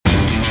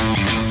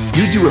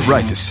You do it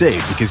right to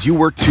save because you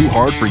work too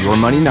hard for your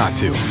money not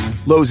to.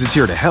 Lowe's is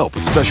here to help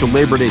with special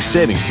Labor Day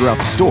savings throughout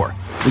the store.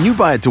 When you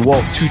buy a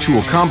DeWalt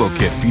 2-tool combo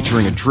kit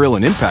featuring a drill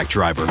and impact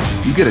driver,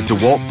 you get a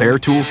DeWalt Bear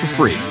tool for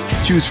free.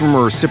 Choose from a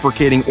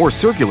reciprocating or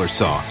circular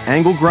saw,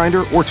 angle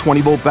grinder, or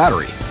 20-volt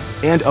battery.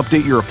 And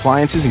update your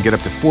appliances and get up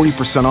to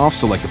 40% off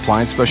select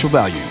appliance special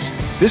values.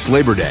 This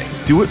Labor Day,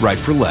 do it right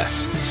for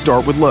less.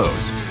 Start with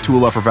Lowe's.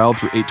 Tool offer valid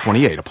through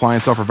 8/28.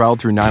 Appliance offer valid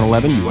through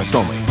 9/11, U.S.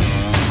 only.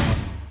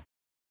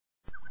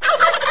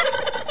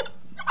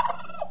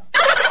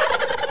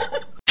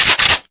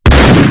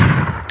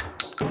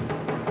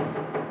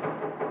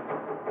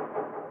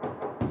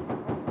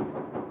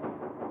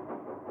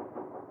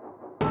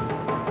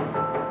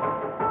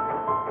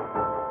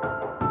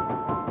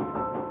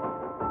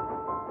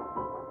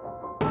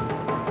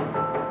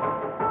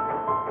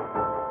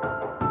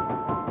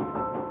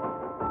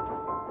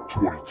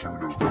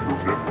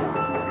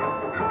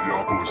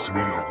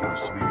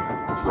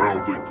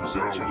 Proudly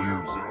present to you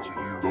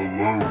the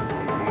Lone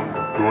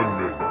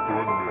Gunman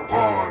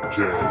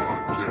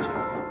Podcast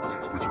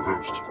with your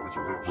host,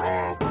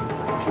 Rob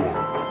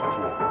Clark,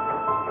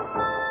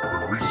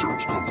 where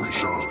research comes to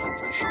shine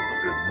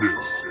and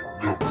myths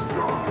come to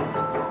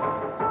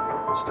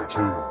die. Stay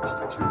tuned,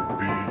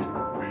 be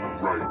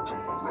right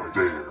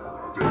there.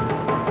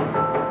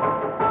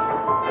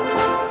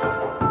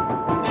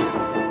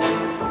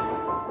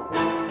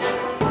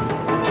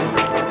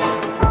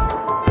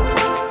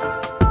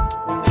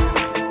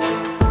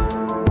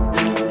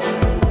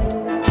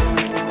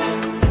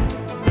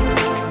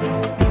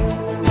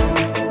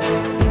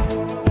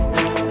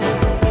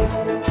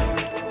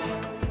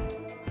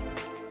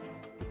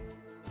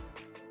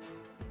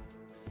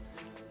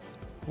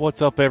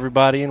 What's up,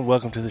 everybody, and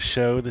welcome to the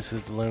show. This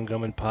is the Lone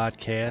Gunman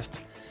Podcast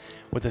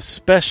with a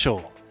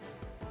special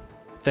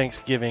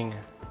Thanksgiving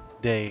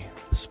Day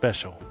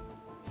special.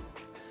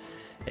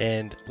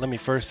 And let me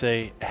first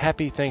say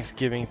happy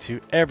Thanksgiving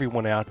to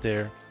everyone out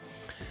there,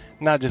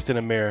 not just in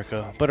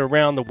America, but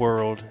around the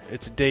world.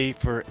 It's a day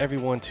for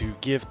everyone to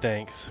give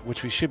thanks,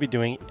 which we should be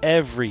doing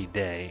every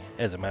day,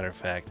 as a matter of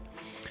fact.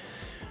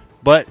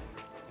 But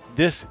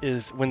this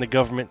is when the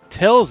government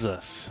tells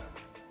us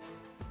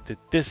that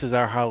this is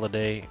our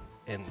holiday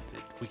and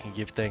we can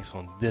give thanks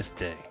on this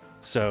day.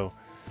 So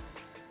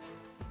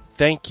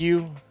thank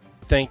you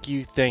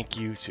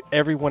to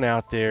everyone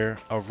out there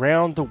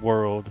around the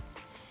world.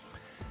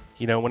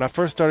 You know, when I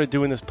first started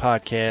doing this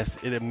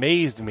podcast, it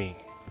amazed me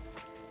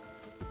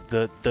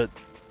the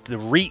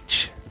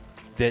reach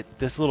that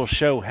this little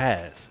show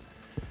has.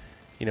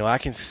 You know, I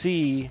can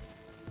see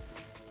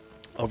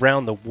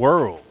around the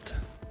world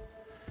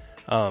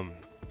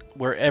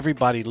where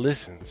everybody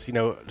listens. You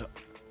know,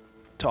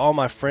 to all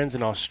my friends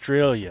in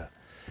Australia,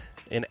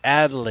 in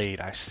Adelaide,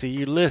 I see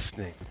you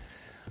listening.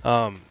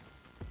 You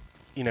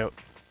know,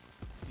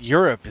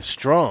 Europe is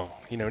strong.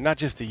 You know, not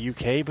just the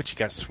UK, but you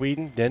got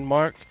Sweden,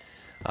 Denmark,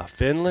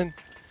 Finland,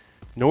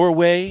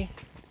 Norway,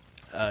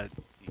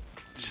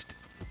 just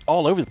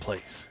all over the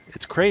place.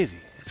 It's crazy.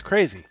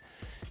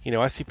 You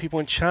know, I see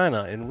people in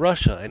China, in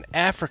Russia, in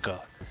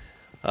Africa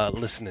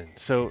listening.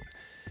 So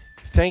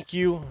thank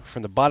you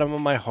from the bottom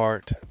of my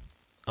heart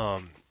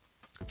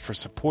for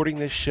supporting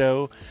this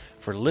show,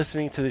 for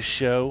listening to this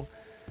show,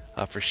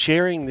 for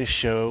sharing this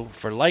show,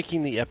 for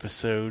liking the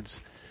episodes.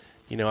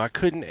 You know, I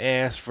couldn't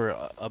ask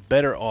for a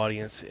better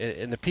audience.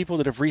 And the people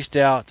that have reached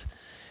out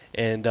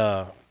and,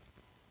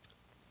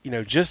 you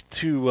know, just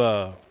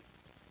to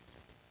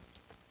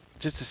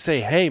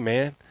say, hey,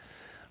 man,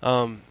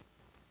 you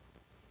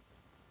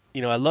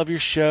know, I love your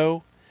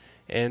show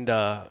and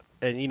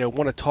you know,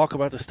 want to talk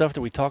about the stuff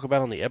that we talk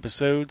about on the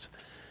episodes.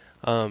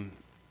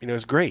 You know,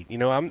 it's great. You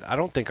know, I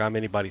don't think I'm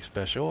anybody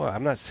special.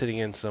 I'm not sitting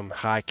in some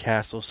high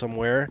castle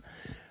somewhere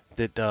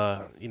that,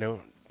 you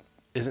know,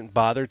 isn't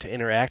bothered to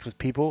interact with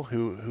people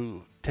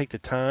who take the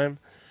time,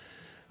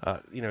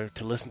 you know,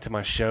 to listen to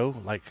my show,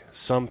 like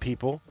some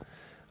people.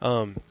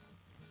 You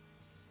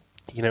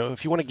know,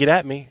 if you want to get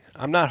at me,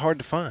 I'm not hard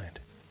to find.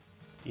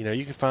 You know,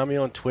 you can find me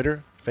on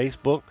Twitter,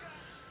 Facebook,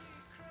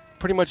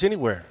 pretty much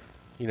anywhere.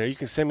 You know, you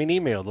can send me an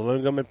email,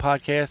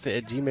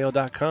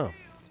 thelonegunmanpodcast@gmail.com.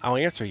 I'll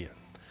answer you.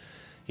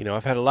 You know,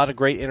 I've had a lot of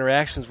great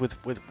interactions with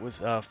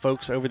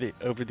folks over the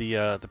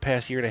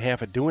past year and a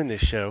half of doing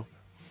this show,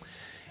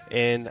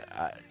 and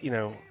you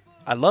know,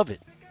 I love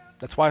it.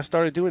 That's why I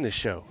started doing this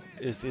show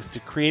is to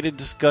create a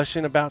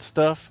discussion about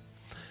stuff,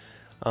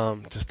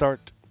 to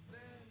start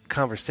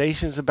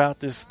conversations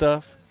about this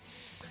stuff.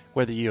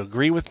 Whether you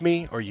agree with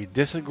me or you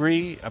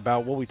disagree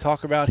about what we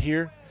talk about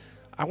here,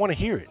 I want to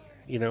hear it.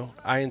 You know,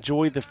 I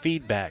enjoy the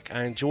feedback.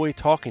 I enjoy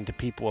talking to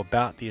people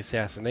about the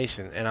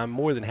assassination, and I'm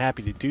more than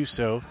happy to do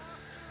so.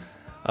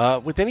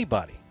 With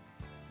anybody,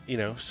 you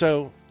know,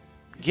 so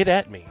get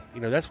at me.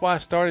 You know, that's why I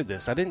started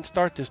this. I didn't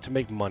start this to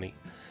make money,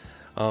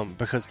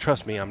 because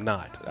trust me, I'm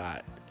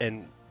not.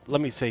 And let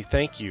me say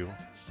thank you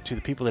to the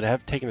people that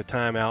have taken the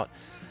time out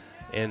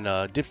and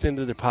dipped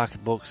into their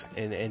pocketbooks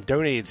and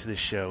donated to this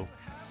show.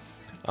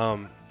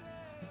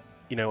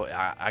 You know,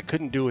 I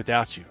couldn't do it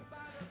without you.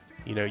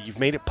 You know, you've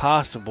made it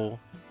possible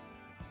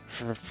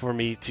for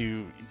me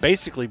to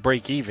basically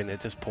break even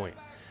at this point.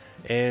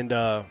 And,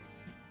 I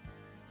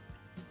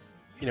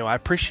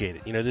appreciate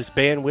it. This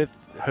bandwidth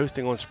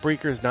hosting on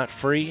Spreaker is not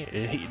free.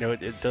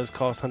 It does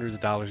cost hundreds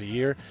of dollars a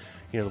year.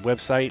 The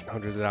website,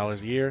 hundreds of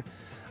dollars a year.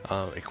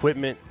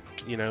 Equipment,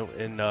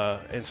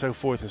 and so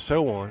forth and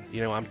so on.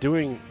 I'm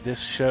doing this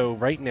show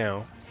right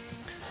now,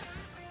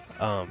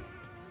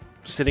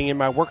 sitting in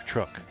my work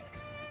truck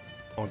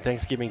on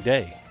Thanksgiving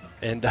Day.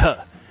 And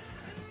I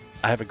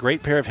have a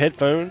great pair of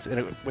headphones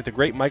and with a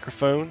great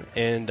microphone,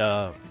 and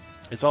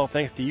it's all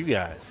thanks to you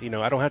guys.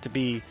 I don't have to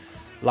be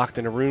locked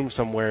in a room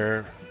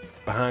somewhere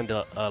behind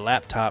a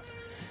laptop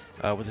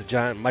with a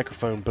giant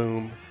microphone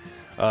boom,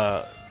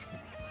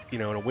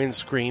 and a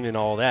windscreen and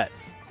all that.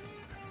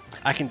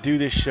 I can do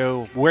this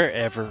show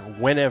wherever,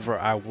 whenever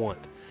I want.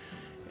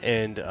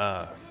 And,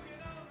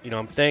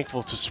 I'm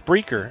thankful to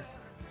Spreaker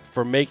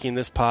for making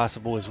this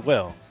possible as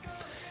well.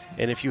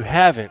 And if you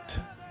haven't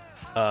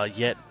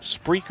yet,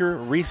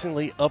 Spreaker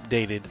recently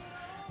updated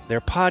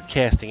their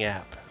podcasting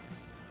app.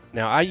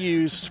 Now, I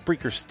use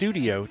Spreaker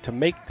Studio to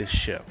make this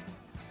show,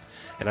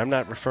 and I'm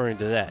not referring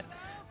to that.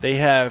 They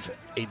have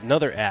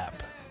another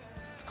app.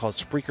 It's called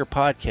Spreaker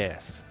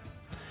Podcasts.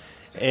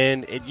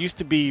 And it used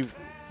to be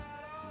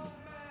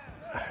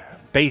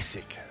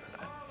basic,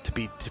 to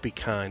be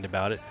kind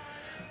about it,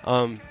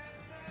 and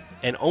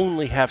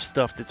only have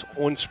stuff that's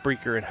on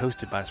Spreaker and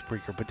hosted by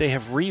Spreaker. But they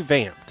have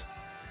revamped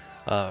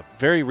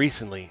very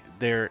recently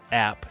their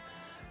app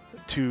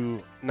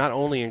to not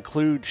only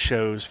include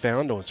shows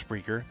found on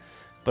Spreaker,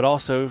 but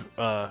also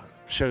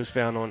shows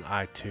found on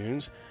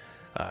iTunes,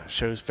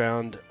 shows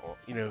found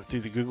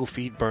through the Google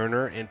Feed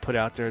burner and put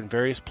out there in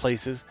various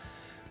places.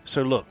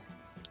 So look,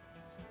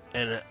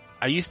 and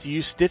I used to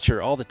use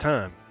Stitcher all the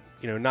time,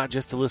 not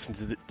just to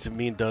listen to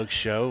me and Doug's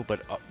show,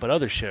 but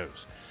other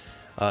shows.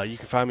 You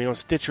can find me on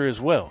Stitcher as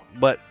well.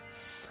 But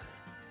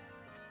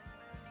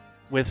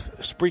with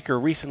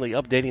Spreaker recently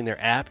updating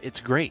their app, it's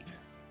great.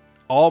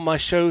 All my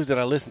shows that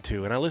I listen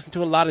to, and I listen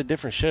to a lot of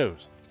different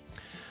shows,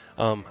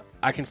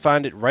 I can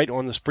find it right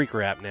on the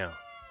Spreaker app now.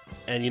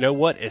 And you know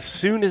what? As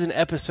soon as an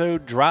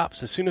episode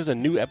drops, as soon as a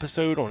new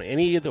episode on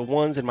any of the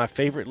ones in my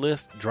favorite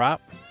list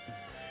drop,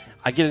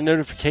 I get a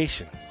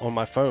notification on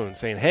my phone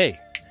saying, hey,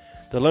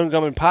 the Lone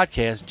Gunman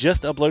Podcast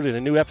just uploaded a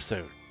new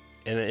episode.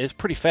 And it's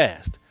pretty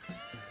fast.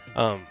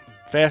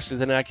 Faster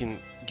than I can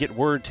get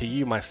word to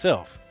you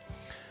myself,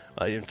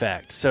 in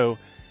fact. So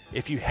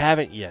if you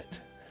haven't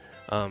yet,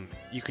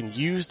 you can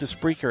use the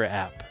Spreaker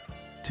app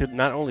to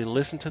not only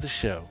listen to the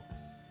show,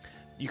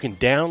 you can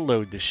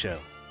download the show,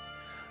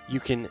 you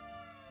can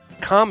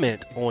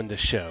comment on the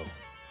show,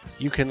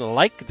 you can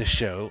like the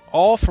show,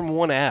 all from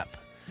one app.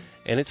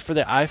 And it's for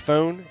the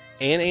iPhone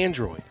and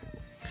Android.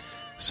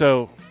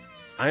 So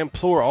I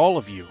implore all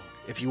of you,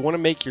 if you want to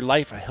make your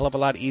life a hell of a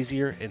lot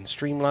easier and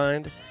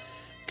streamlined,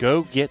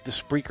 go get the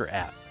Spreaker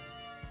app.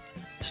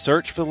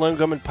 Search for the Lone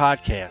Gunman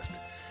Podcast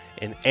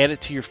and add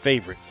it to your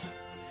favorites.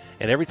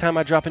 And every time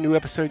I drop a new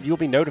episode, you'll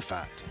be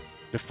notified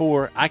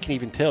before I can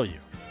even tell you.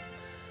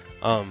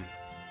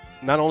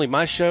 Not only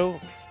my show,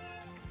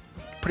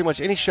 pretty much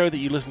any show that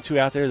you listen to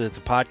out there that's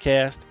a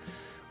podcast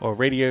or a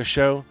radio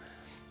show,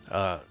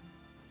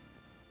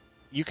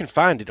 you can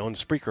find it on the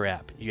Spreaker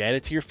app. You add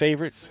it to your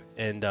favorites,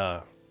 and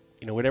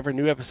whenever a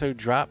new episode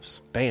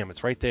drops, bam,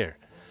 it's right there.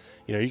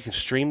 You can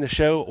stream the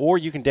show, or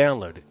you can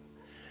download it,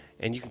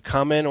 and you can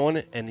comment on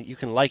it, and you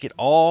can like it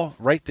all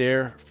right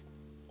there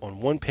on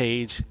one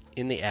page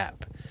in the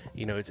app.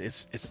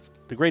 It's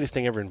the greatest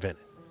thing ever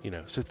invented.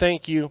 So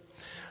thank you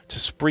to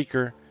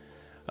Spreaker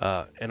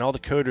and all the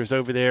coders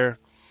over there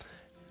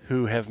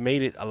who have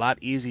made it a lot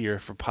easier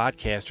for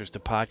podcasters to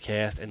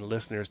podcast and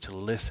listeners to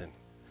listen.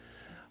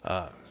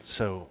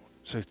 So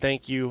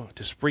thank you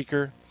to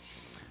Spreaker.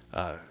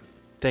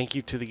 Thank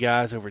you to the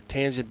guys over at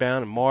Tangent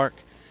Bound and Mark.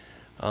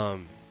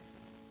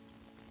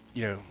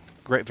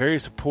 Great, very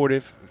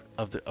supportive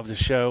of the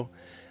show.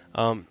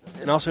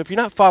 And also, if you're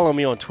not following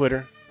me on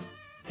Twitter,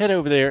 head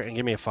over there and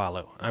give me a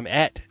follow. I'm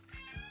at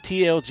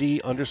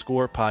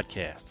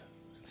TLG_podcast.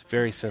 It's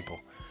very simple.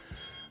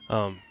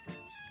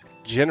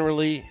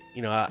 Generally,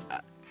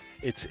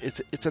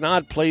 it's an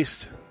odd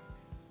place.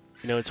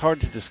 It's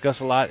hard to discuss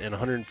a lot in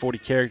 140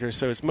 characters,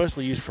 so it's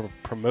mostly used for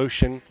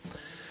promotion.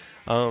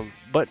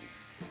 But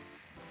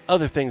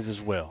other things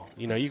as well.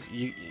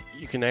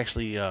 You can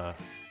actually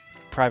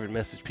private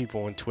message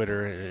people on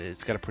Twitter.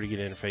 It's got a pretty good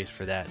interface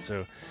for that.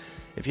 So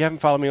if you haven't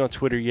followed me on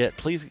Twitter yet,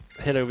 please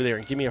head over there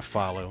and give me a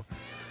follow.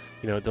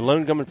 The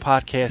Lone Gunman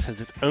Podcast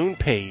has its own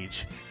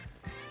page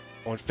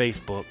on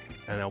Facebook,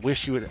 and I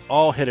wish you would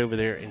all head over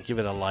there and give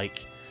it a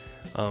like,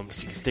 so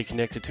you can stay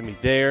connected to me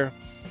there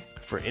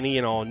for any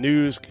and all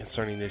news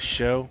concerning this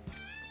show.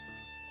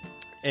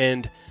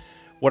 And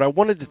what I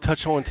wanted to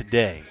touch on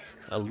today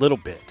a little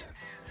bit,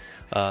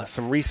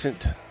 some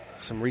recent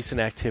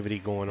activity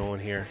going on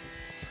here.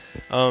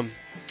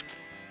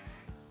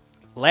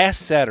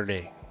 Last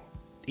Sunday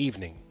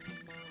evening,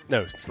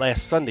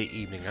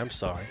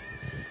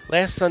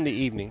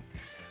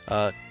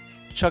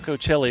 Chuck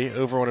Ocelli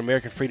over on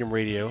American Freedom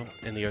Radio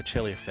and the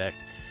Ocelli Effect,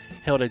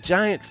 held a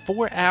giant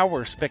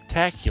 4-hour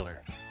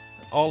spectacular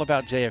all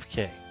about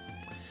JFK.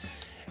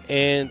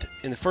 And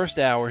in the first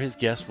hour, his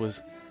guest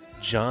was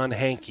John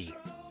Hankey.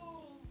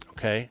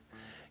 Okay?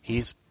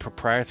 He's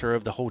proprietor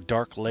of the whole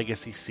Dark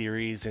Legacy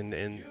series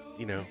and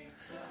you know,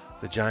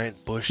 the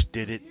giant Bush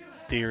did it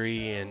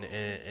theory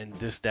and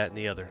this, that, and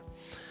the other.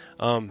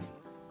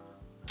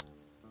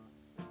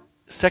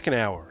 Second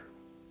hour,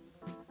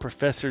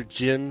 Professor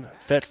Jim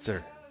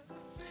Fetzer.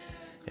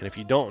 And if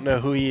you don't know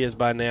who he is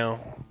by now,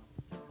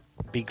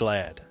 be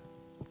glad.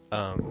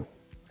 In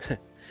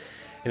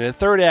the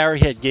third hour,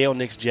 he had Gail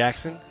Nix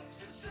Jackson.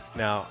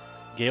 Now,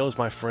 Gail is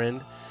my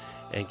friend,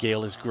 and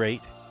Gail is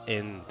great,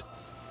 and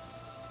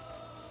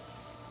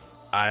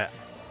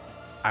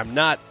I'm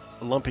not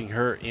lumping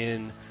her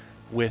in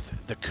with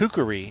the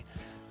kookery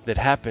that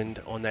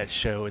happened on that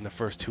show in the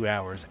first 2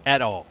 hours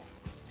at all.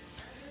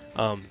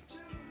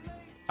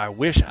 I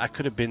wish I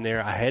could have been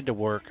there. I had to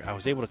work. I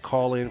was able to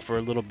call in for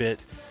a little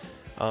bit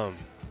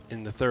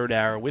in the third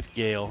hour with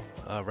Gail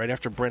right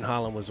after Brent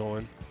Holland was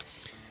on.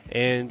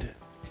 And,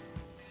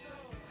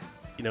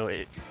 you know,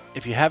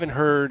 if you haven't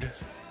heard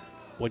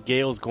what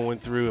Gail's going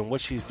through and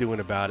what she's doing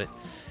about it,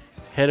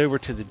 head over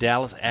to the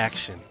Dallas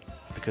Action,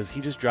 because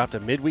he just dropped a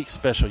midweek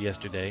special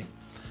yesterday,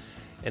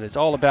 and it's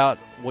all about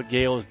what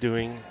Gail is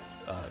doing,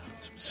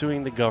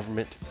 suing the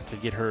government to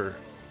get her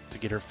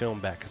film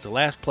back. Because the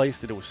last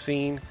place that it was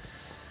seen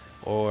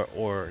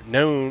or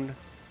known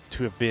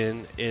to have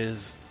been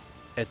is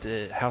at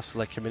the House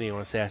Select Committee on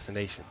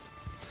Assassinations,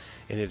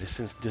 and it has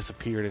since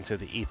disappeared into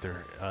the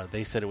ether.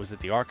 They said it was at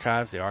the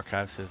archives. The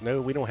archive says,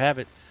 no, we don't have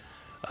it.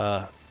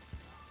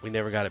 We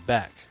never got it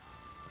back.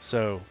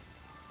 So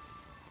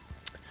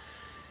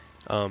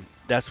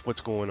that's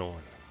what's going on.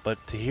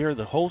 But to hear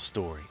the whole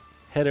story,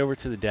 head over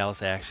to the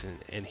Dallas Action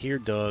and hear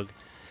Doug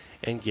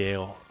and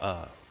Gail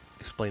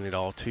explain it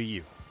all to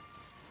you.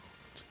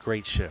 It's a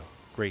great show.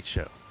 Great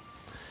show.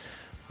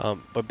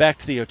 But back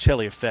to the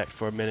Ocelli Effect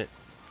for a minute.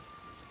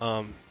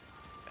 And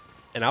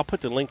I'll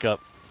put the link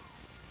up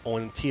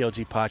on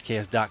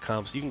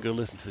tlgpodcast.com so you can go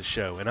listen to the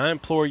show. And I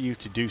implore you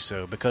to do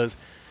so, because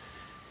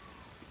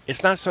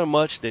it's not so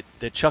much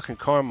that Chuck and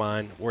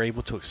Carmine were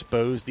able to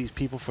expose these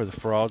people for the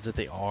frauds that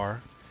they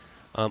are.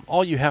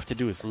 All you have to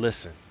do is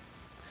listen.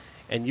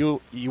 And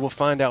you will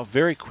find out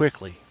very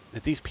quickly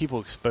that these people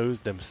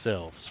exposed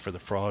themselves for the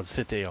frauds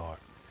that they are.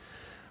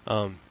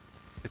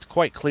 It's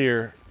quite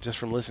clear just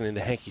from listening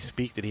to Hankey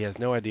speak that he has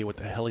no idea what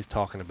the hell he's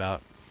talking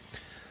about.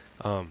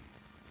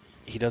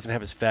 He doesn't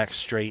have his facts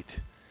straight.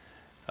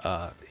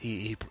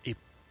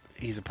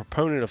 He's a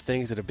proponent of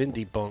things that have been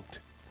debunked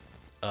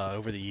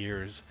over the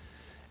years.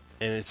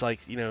 And it's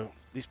like, you know,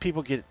 these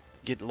people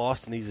get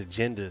lost in these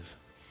agendas,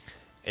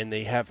 and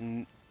they have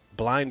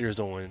blinders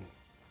on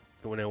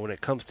when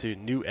it comes to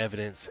new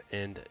evidence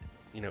and,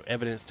 you know,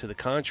 evidence to the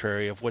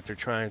contrary of what they're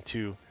trying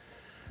to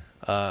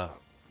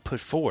put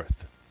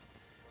forth.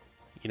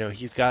 You know,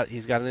 he's got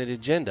an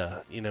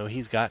agenda. You know,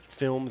 he's got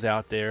films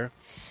out there,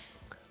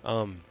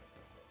 and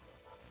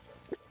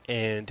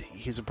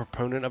he's a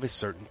proponent of a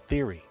certain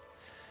theory.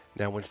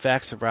 Now, when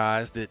facts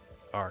arise that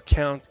are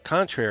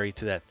contrary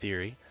to that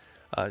theory,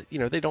 you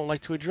know, they don't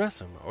like to address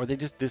them, or they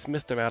just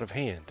dismiss them out of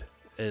hand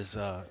as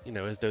you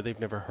know, as though they've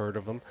never heard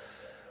of them,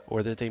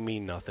 or that they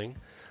mean nothing.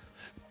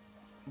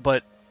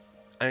 But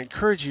I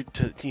encourage you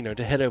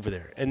to head over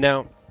there. And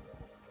now,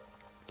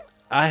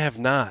 I have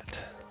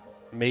not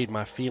made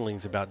my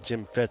feelings about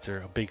Jim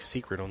Fetzer a big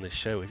secret on this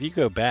show. If you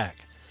go back,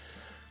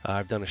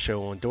 I've done a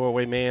show on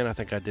Doorway Man. I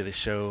think I did a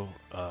show,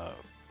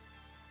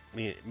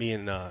 me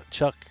and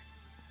Chuck,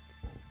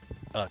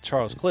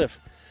 Charles Cliff,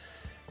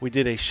 we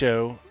did a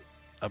show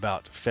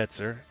about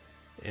Fetzer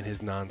and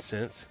his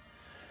nonsense.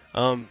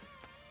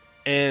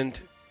 And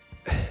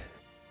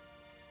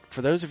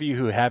for those of you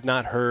who have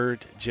not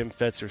heard Jim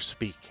Fetzer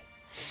speak,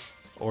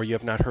 or you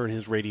have not heard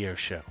his radio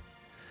show,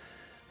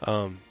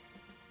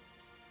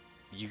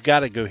 you got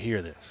to go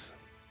hear this.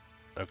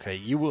 Okay,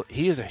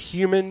 he is a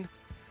human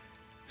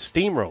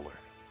steamroller.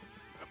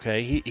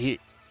 Okay, he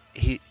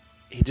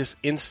just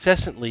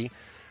incessantly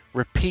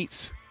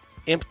repeats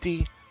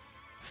empty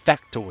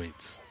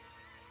factoids,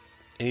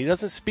 and he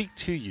doesn't speak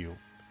to you.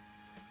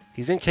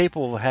 He's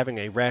incapable of having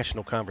a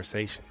rational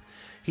conversation.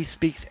 He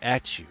speaks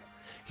at you.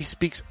 He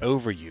speaks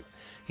over you.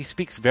 He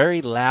speaks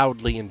very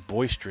loudly and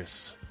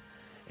boisterous,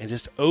 and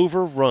just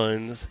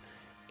overruns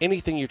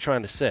anything you're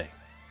trying to say.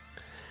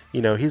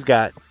 You know, he's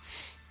got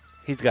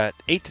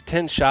 8 to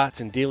 10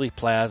 shots in Dealey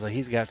Plaza.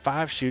 He's got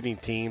 5 shooting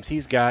teams.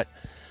 He's got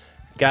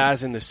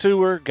guys in the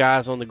sewer,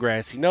 guys on the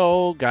grassy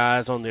knoll,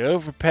 guys on the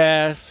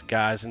overpass,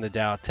 guys in the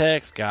Dow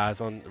Tex,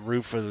 guys on the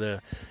roof of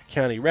the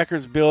county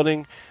records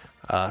building,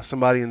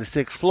 somebody in the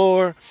 6th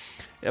floor.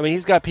 I mean,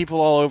 he's got people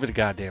all over the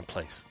goddamn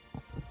place.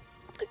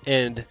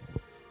 And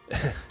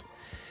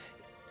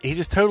he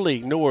just totally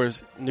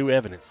ignores new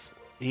evidence.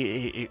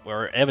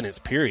 Or evidence,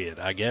 period,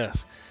 I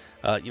guess.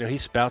 You know, he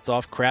spouts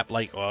off crap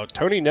like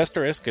Tony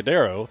Nestor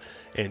Escudero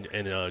and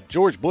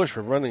George Bush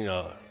were running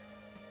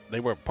they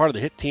were part of the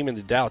hit team in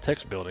the Dow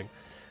Tex building.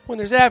 when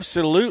there's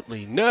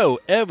absolutely no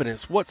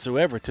evidence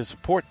whatsoever to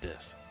support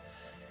this.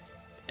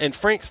 And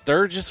Frank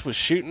Sturgis was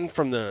shooting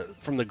from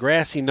the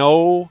grassy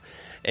knoll,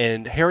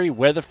 and Harry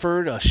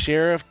Weatherford, a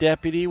sheriff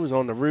deputy, was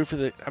on the roof of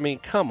the... I mean,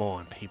 come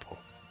on, people.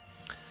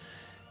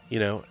 You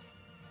know,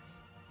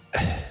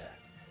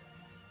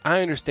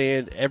 I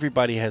understand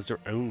everybody has their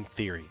own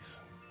theories,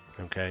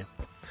 okay?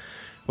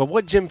 But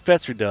what Jim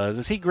Fetzer does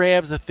is he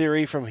grabs a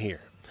theory from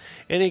here,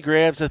 and he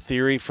grabs a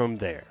theory from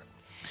there,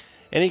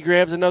 and he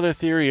grabs another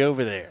theory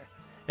over there,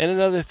 and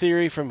another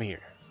theory from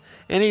here,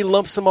 and he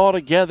lumps them all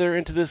together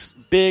into this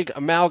big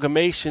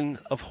amalgamation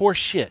of horse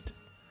shit.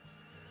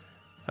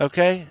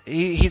 Okay?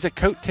 He's a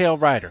coattail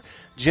rider.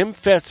 Jim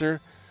Fetzer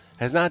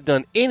has not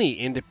done any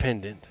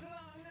independent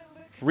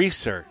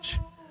research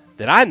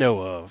that I know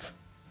of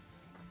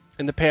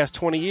in the past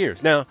 20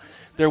 years. Now,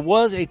 there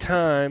was a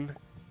time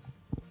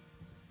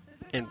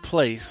and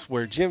place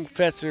where Jim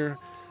Fetzer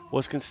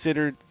was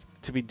considered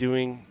to be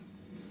doing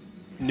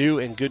new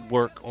and good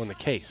work on the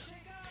case.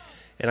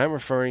 And I'm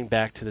referring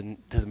back to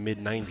the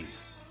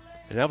mid-90s.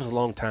 And that was a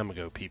long time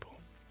ago, people.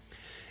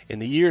 In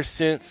the years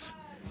since,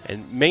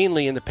 and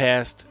mainly in the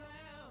past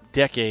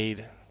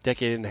decade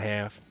and a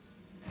half,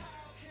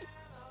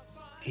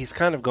 he's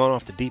kind of gone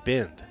off the deep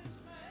end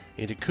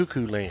into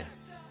cuckoo land.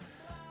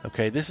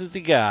 Okay, this is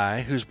the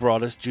guy who's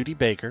brought us Judy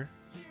Baker.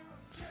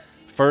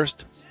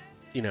 First,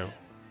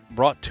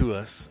 brought to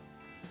us,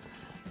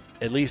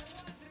 at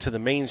least to the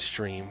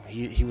mainstream.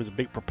 He was a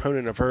big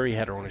proponent of her. He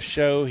had her on a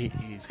show.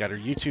 He's got her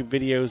YouTube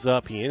videos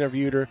up. He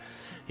interviewed her.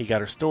 He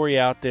got her story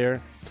out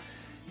there.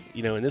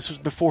 And this was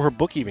before her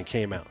book even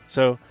came out.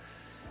 So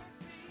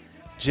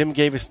Jim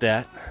gave us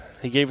that.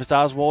 He gave us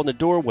Oswald in the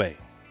Doorway,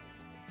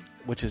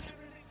 which is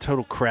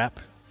total crap.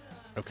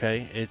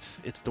 Okay, it's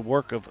the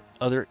work of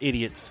other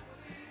idiots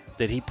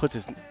that he puts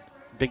his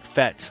big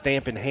fat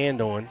stamping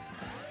hand on.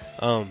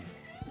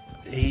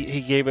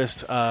 He gave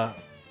us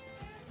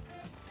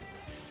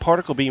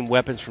particle beam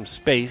weapons from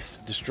space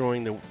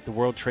destroying the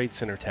World Trade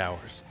Center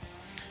towers.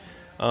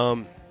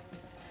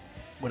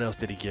 What else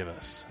did he give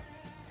us?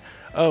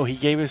 Oh, he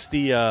gave us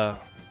the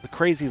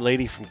crazy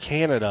lady from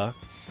Canada,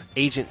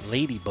 Agent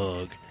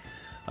Ladybug,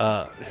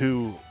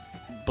 who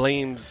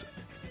blames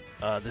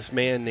this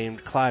man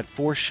named Clyde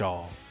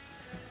Forshaw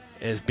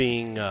as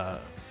being,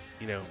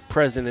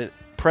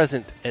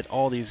 present at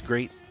all these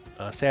great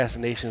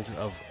assassinations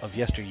of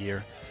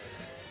yesteryear,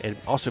 and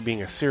also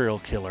being a serial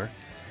killer,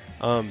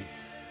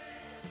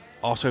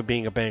 also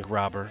being a bank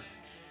robber,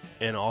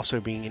 and also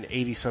being an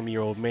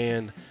 80-some-year-old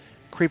man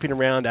creeping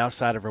around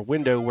outside of her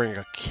window wearing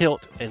a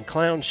kilt and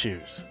clown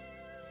shoes,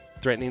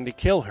 threatening to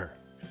kill her.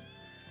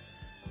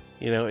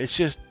 It's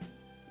just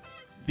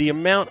the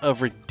amount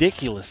of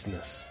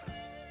ridiculousness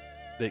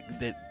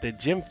that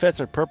Jim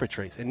Fetzer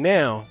perpetrates. And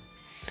now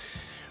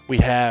we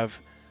have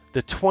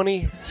the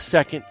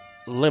 20-second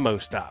limo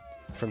stop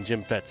from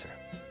Jim Fetzer.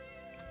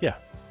 Yeah,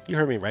 you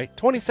heard me right.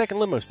 20-second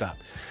limo stop.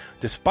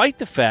 Despite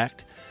the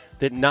fact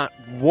that not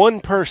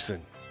one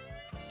person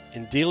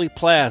in Dealey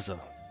Plaza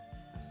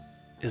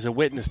is a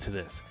witness to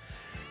this.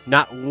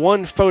 Not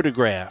one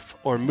photograph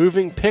or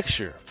moving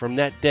picture from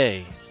that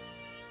day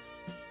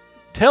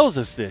tells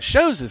us this,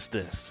 shows us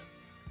this.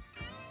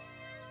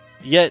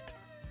 Yet,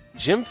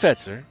 Jim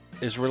Fetzer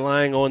is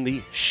relying on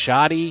the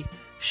shoddy,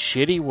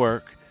 shitty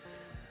work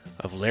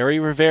of Larry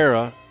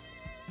Rivera,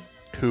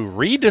 who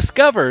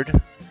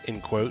rediscovered,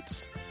 in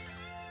quotes,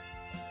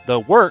 the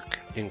work,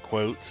 in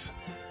quotes,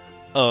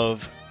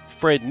 of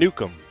Fred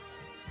Newcomb,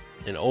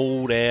 an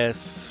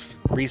old-ass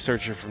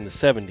researcher from the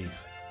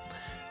 70s,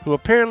 who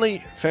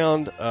apparently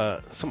found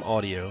some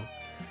audio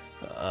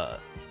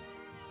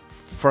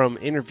from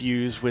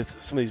interviews with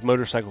some of these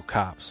motorcycle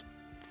cops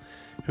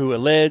who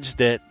alleged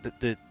that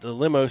the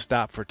limo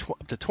stopped for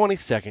up to 20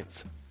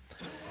 seconds,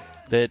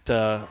 that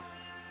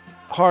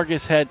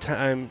Hargis had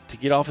time to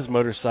get off his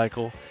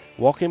motorcycle,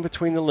 walk in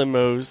between the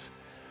limos,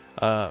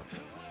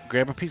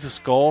 grab a piece of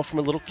skull from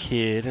a little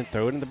kid and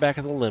throw it in the back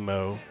of the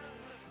limo,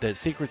 that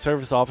Secret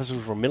Service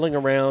officers were milling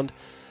around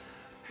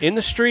in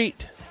the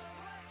street,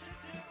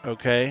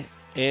 okay,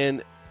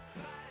 and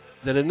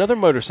that another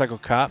motorcycle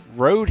cop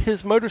rode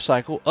his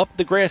motorcycle up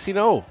the grassy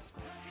knoll,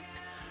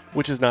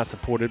 which is not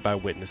supported by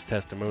witness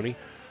testimony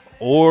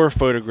or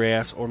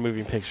photographs or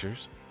moving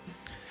pictures.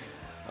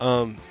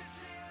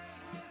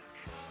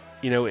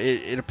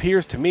 It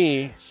appears to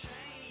me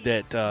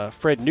that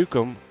Fred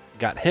Newcomb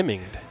got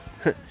hemminged.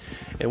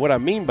 And what I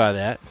mean by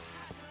that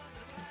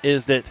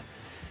is that,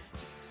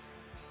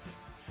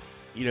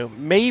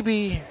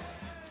 maybe,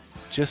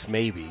 just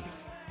maybe,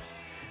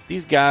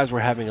 these guys were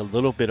having a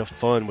little bit of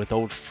fun with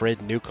old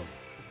Fred Newcomb.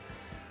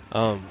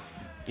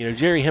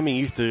 Jerry Hemming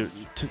used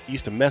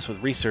to mess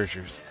with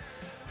researchers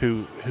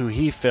who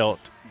he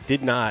felt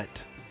did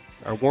not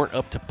or weren't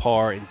up to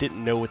par and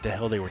didn't know what the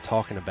hell they were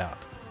talking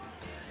about.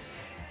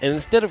 And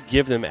instead of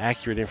give them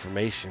accurate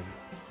information,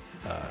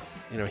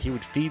 he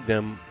would feed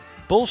them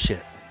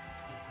bullshit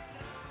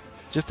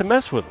just to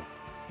mess with them.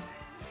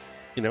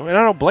 And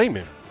I don't blame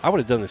him. I would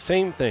have done the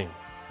same thing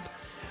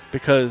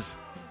because,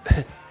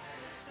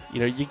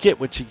 you get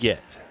what you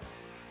get.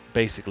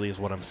 basically is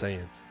what I'm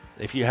saying.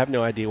 If you have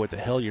no idea what the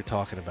hell you're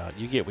talking about,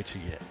 you get what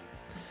you get.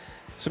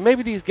 So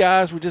maybe these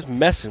guys were just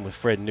messing with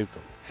Fred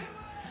Newcomb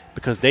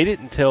because they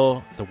didn't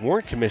tell the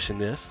Warren Commission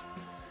this.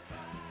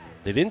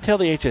 They didn't tell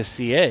the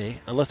HSCA,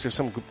 unless there's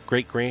some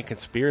great grand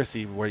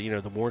conspiracy where,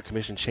 the Warren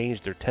Commission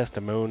changed their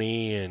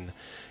testimony and,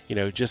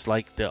 just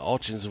like the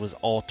Auctions was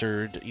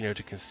altered,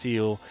 to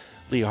conceal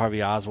Lee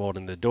Harvey Oswald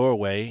in the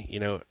doorway,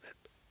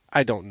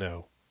 I don't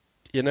know.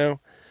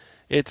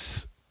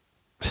 It's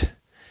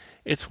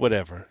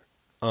whatever.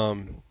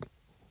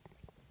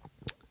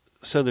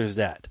 So there's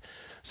that.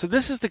 So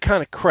this is the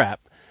kind of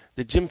crap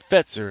that Jim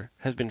Fetzer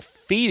has been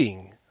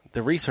feeding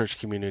the research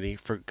community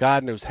for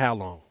God knows how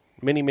long.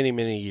 Many, many,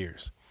 many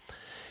years.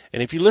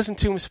 And if you listen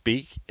to him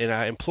speak, and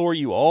I implore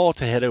you all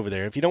to head over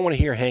there. If you don't want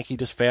to hear Hanky,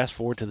 just fast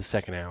forward to the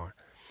second hour.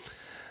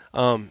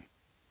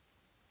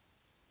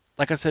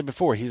 Like I said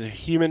before, he's a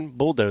human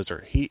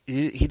bulldozer. He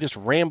just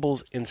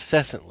rambles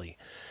incessantly.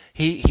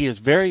 He is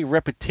very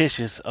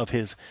repetitious of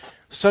his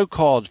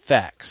so-called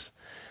facts.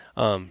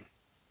 That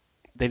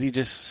he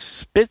just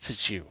spits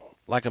at you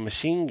like a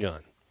machine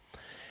gun.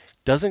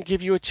 Doesn't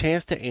give you a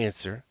chance to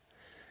answer.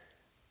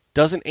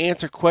 Doesn't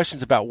answer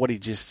questions about what he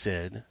just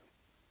said.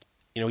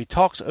 He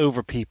talks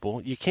over people.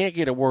 You can't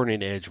get a word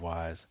in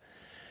edgewise.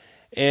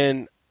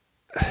 And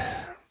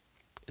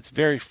it's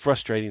very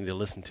frustrating to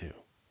listen to.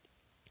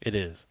 It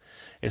is.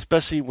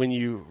 Especially when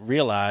you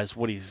realize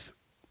what he's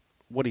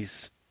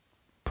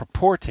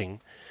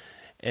purporting.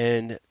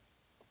 And,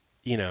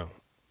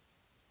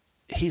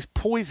 he's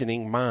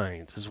poisoning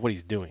minds is what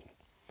he's doing.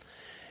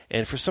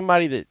 And for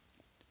somebody that,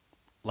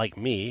 like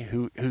me,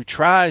 who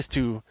tries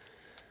to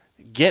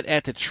get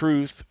at the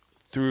truth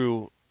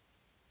through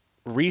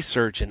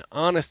research and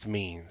honest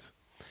means,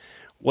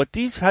 what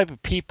these type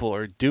of people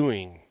are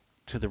doing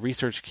to the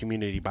research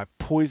community by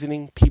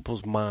poisoning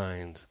people's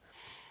minds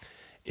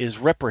is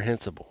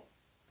reprehensible.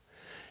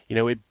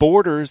 It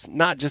borders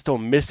not just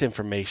on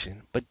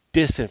misinformation, but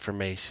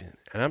disinformation.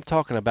 And I'm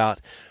talking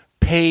about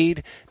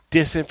paid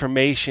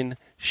disinformation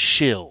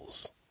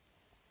shills.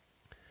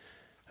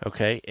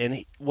 Okay?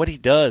 And what he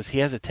does, he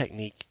has a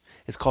technique.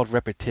 It's called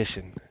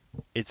repetition.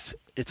 It's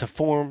a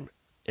form,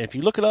 and if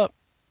you look it up,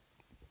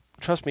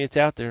 trust me, it's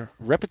out there.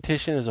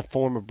 Repetition is a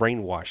form of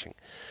brainwashing.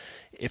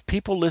 If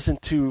people listen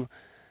to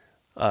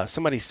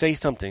somebody say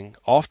something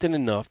often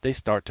enough, they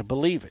start to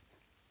believe it.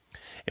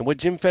 And what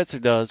Jim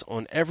Fetzer does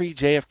on every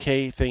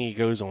JFK thing he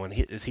goes on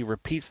is he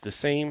repeats the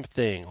same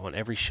thing on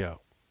every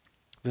show.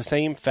 The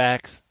same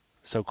facts,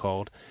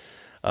 so-called.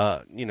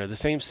 The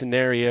same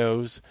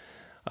scenarios.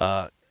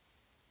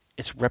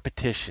 It's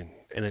repetition,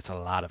 and it's a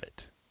lot of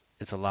it.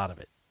 It's a lot of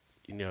it.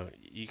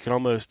 You can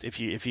almost, if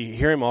you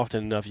hear him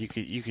often enough, you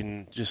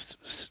can just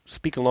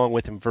speak along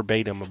with him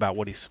verbatim about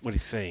what he's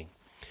saying,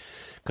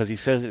 because he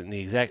says it in the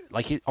exact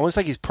almost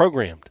like he's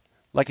programmed,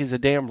 like he's a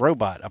damn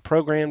robot, a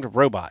programmed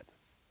robot.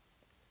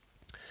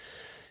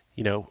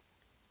 And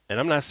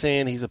I'm not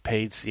saying he's a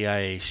paid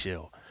CIA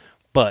shill,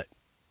 but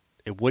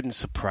it wouldn't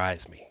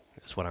surprise me.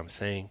 Is what I'm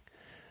saying.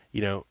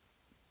 To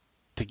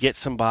get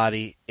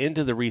somebody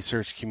into the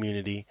research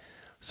community,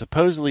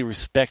 supposedly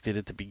respected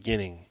at the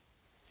beginning,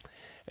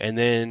 and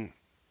then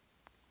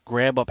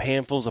grab up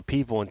handfuls of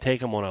people and take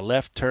them on a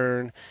left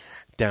turn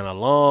down a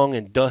long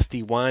and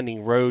dusty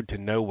winding road to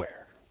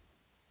nowhere,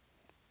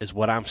 is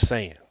what I'm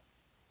saying.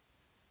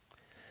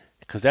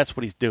 Because that's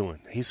what he's doing.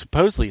 He's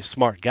supposedly a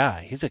smart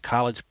guy. He's a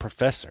college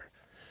professor.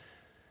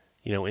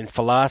 In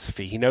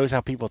philosophy. He knows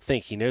how people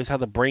think. He knows how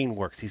the brain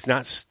works. He's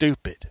not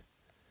stupid.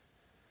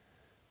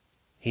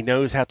 He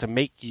knows how to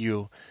make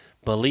you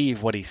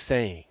believe what he's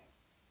saying.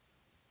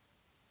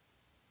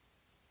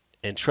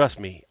 And trust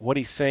me, what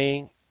he's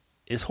saying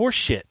is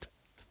horseshit.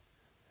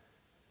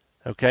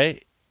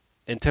 Okay?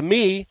 And to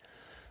me,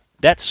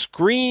 that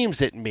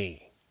screams at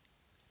me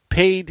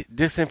paid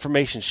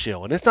disinformation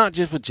shill. And it's not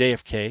just with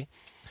JFK.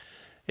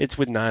 It's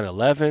with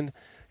 9/11.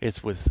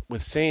 It's with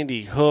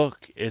Sandy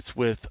Hook. It's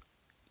with,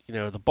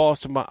 the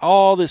Boston Bomb.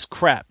 All this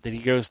crap that he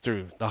goes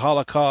through. The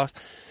Holocaust.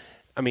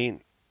 I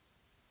mean,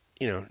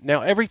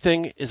 now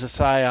everything is a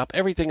psyop.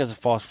 Everything is a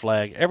false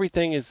flag.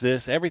 Everything is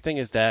this. Everything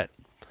is that.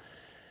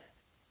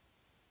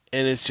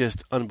 And it's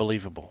just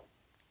unbelievable.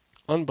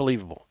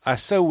 Unbelievable. I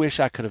so wish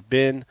I could have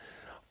been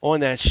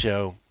on that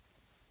show.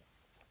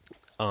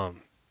 Not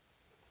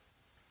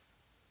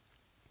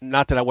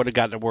that I would have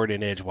gotten a word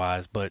in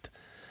edgewise, but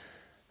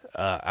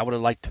I would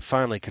have liked to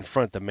finally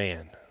confront the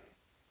man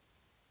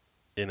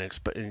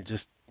and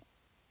just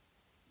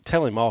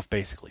tell him off,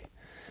 basically.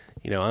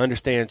 I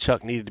understand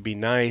Chuck needed to be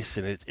nice,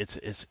 and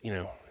it's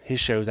his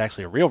show is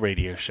actually a real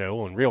radio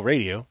show on real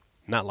radio,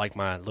 not like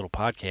my little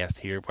podcast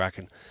here where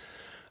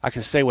I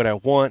can say what I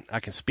want. I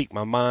can speak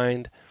my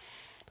mind.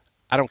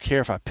 I don't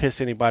care if I piss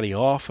anybody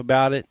off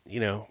about it.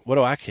 What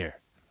do I care?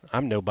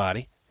 I'm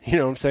nobody. You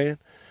know what I'm saying?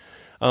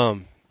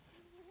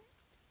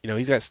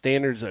 He's got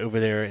standards over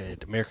there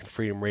at American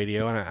Freedom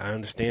Radio, and I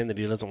understand that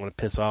he doesn't want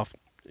to piss off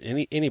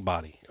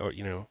anybody, or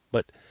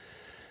but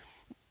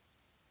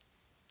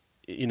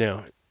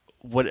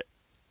what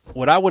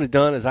I would have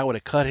done is I would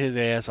have cut his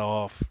ass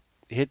off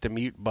hit the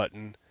mute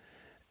button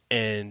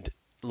and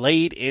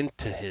laid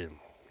into him.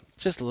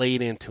 Just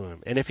laid into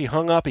him. And if he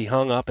hung up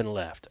and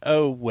left.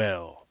 Oh,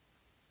 well.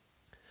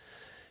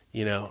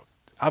 You know,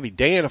 I'll be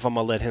damned if I'm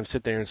going to let him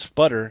sit there and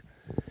sputter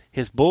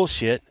his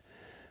bullshit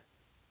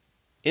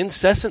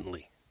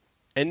incessantly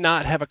and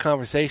not have a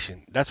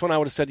conversation. That's when I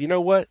would have said, you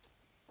know what?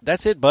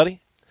 That's it,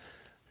 buddy.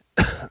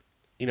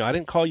 You know, I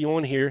didn't call you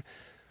on here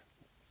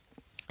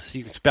so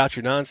you can spout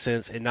your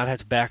nonsense and not have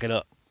to back it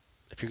up.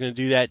 If you're going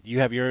to do that, you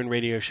have your own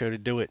radio show to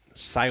do it.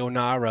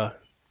 Sayonara.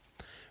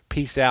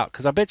 Peace out.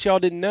 Because I bet y'all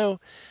didn't know,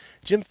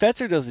 Jim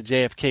Fetzer does the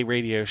JFK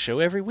radio show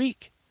every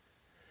week.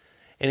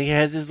 And he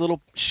has his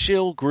little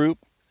shill group,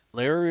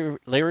 Larry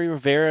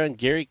Rivera and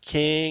Gary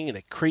King and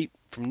a creep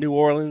from New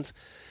Orleans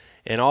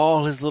and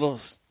all his little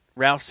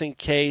Rousing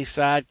K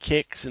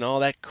sidekicks and all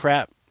that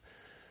crap.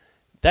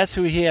 That's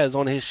who he has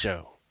on his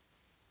show.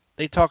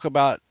 They talk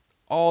about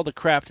all the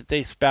crap that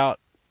they spout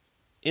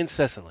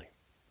incessantly.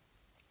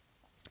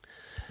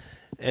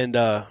 And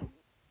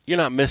you're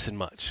not missing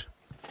much.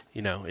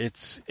 You know,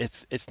 it's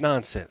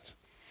nonsense.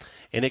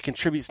 And it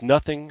contributes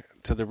nothing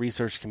to the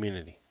research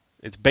community.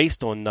 It's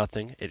based on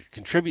nothing. It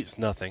contributes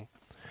nothing.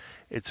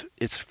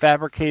 It's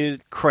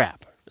fabricated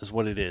crap is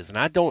what it is. And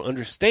I don't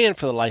understand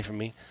for the life of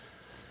me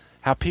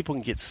how people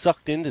can get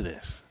sucked into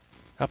this.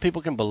 How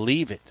people can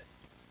believe it.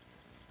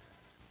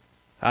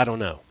 I don't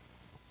know.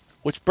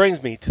 Which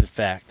brings me to the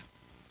fact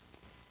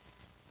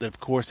that, of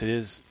course, it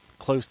is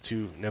close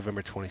to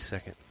November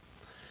 22nd.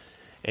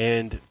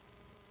 And,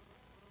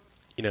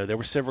 you know, there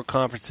were several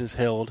conferences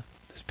held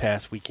this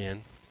past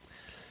weekend.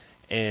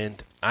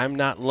 And I'm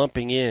not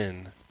lumping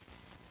in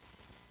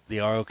the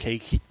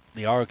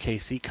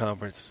ROKC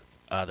conference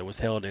that was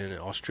held in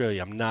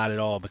Australia. I'm not at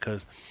all,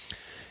 because,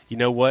 you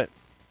know what?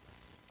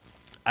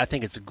 I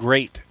think it's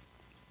great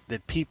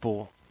that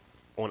people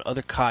on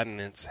other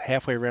continents,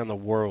 halfway around the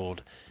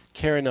world,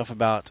 care enough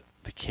about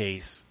the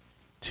case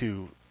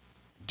to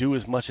do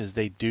as much as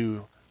they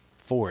do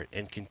for it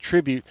and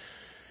contribute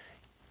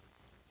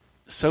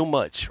so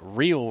much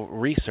real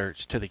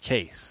research to the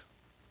case.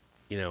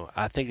 You know,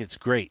 I think it's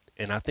great.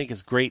 And I think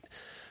it's great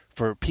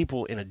for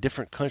people in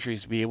different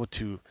countries to be able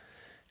to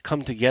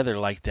come together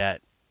like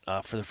that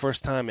for the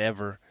first time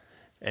ever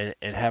and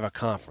have a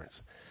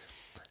conference.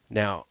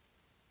 Now,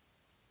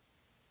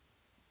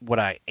 what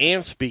I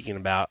am speaking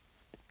about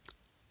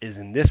is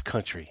in this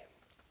country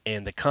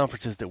and the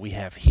conferences that we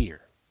have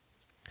here.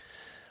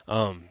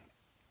 You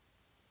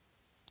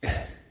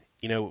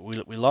know,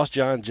 we lost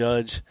John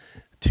Judge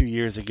 2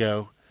 years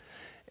ago,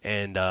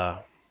 and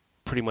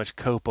pretty much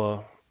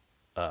COPA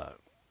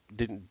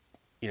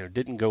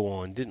didn't go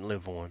on, didn't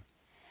live on.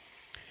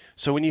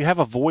 So when you have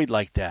a void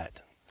like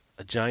that,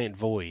 a giant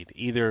void,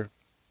 either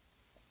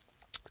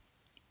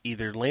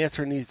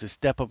Lancer needs to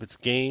step up its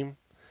game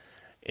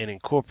and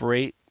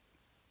incorporate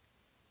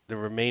the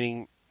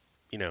remaining,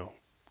 you know,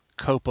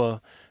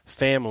 COPA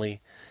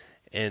family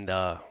and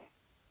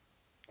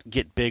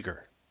get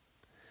bigger.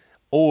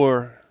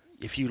 Or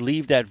if you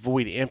leave that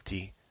void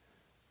empty,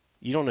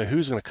 you don't know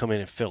who's going to come in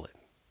and fill it.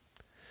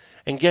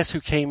 And guess who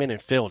came in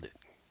and filled it?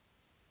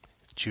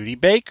 Judy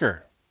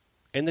Baker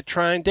and the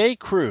Trine Day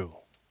crew.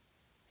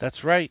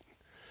 That's right.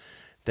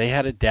 They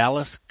had a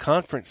Dallas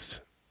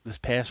conference this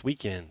past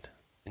weekend,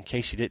 in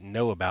case you didn't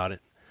know about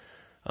it.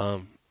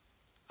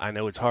 I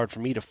know it's hard for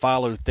me to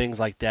follow things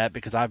like that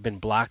because I've been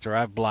blocked, or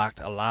I've blocked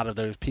a lot of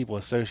those people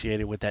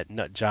associated with that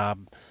nut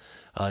job,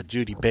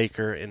 Judy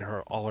Baker, and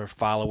all her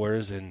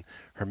followers and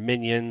her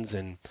minions.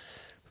 And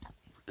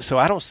so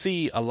I don't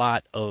see a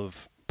lot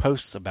of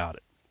posts about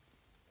it.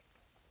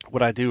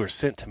 What I do are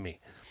sent to me.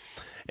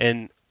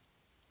 And,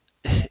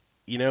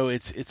 you know,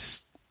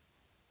 it's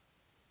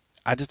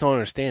I just don't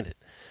understand it.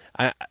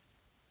 I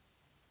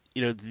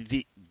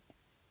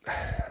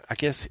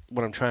guess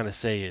what I'm trying to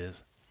say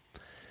is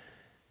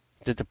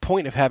that the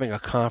point of having a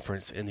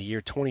conference in the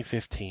year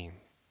 2015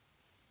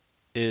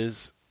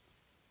 is,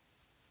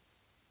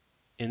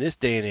 in this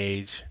day and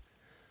age,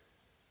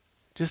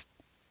 just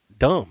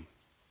dumb.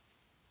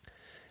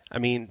 I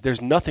mean,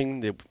 there's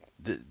nothing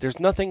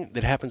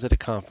that happens at a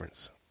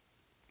conference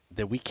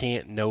that we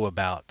can't know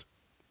about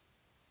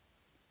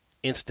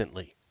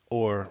instantly,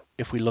 or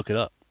if we look it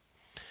up.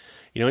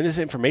 You know, in this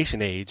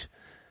information age,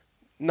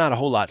 not a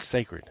whole lot's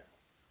sacred.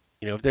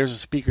 You know, if there's a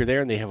speaker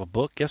there and they have a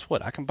book, guess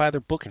what? I can buy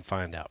their book and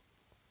find out.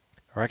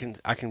 Or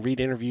I can read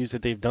interviews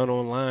that they've done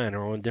online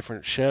or on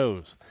different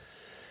shows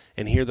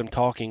and hear them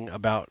talking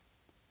about,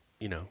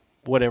 you know,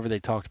 whatever they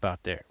talked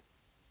about there.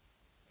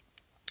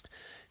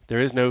 There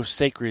is no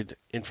sacred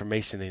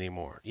information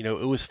anymore. You know,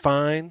 it was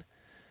fine,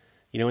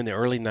 you know, in the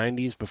early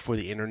 90s before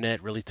the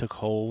internet really took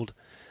hold,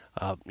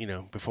 you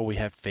know, before we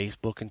had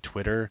Facebook and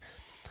Twitter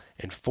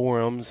and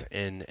forums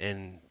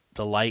and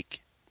the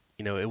like.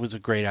 You know, it was a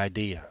great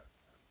idea.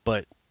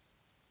 But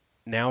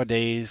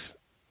nowadays,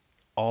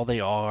 all they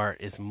are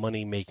is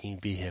money-making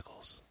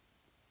vehicles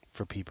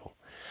for people.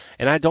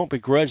 And I don't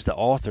begrudge the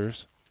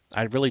authors.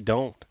 I really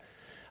don't.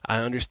 I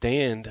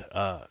understand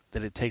that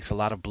it takes a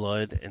lot of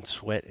blood and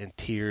sweat and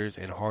tears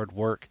and hard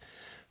work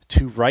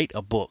to write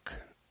a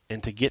book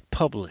and to get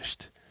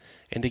published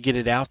and to get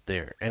it out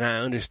there. And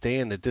I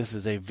understand that this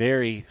is a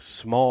very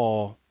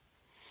small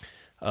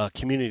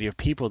community of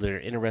people that are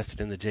interested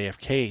in the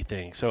JFK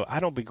thing. So I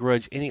don't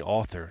begrudge any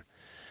author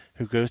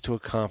who goes to a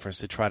conference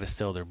to try to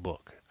sell their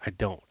book. I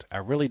don't. I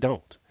really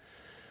don't.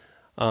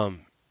 But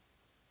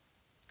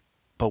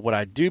what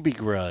I do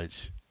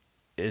begrudge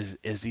is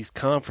these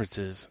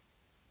conferences,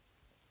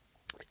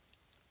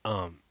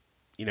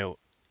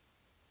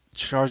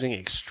 charging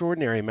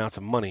extraordinary amounts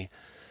of money.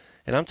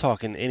 And I'm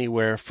talking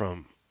anywhere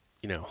from,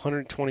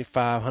 $125,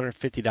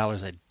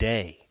 $150 a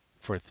day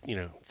for,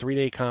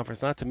 3-day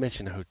conference, not to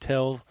mention a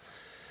hotel.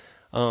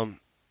 And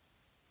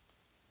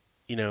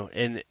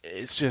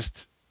it's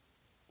just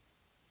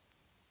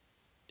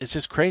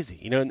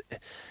crazy.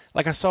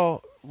 Like I saw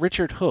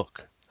Richard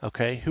Hook,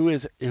 okay, who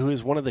is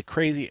one of the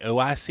crazy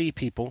OIC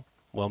people.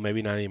 Well,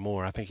 maybe not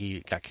anymore. I think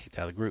he got kicked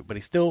out of the group, but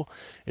he still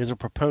is a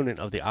proponent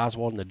of the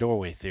Oswald and the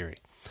Doorway theory.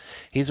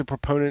 He's a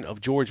proponent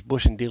of George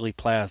Bush and Dealey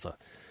Plaza,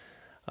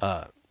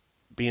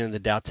 being in the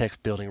Dowtex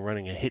building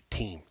running a hit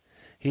team.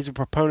 He's a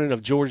proponent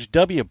of George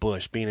W.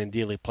 Bush being in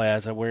Dealey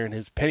Plaza wearing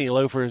his penny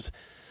loafers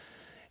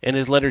and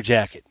his leather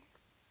jacket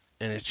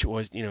and his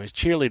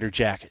cheerleader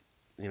jacket,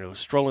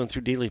 strolling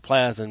through Dealey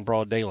Plaza in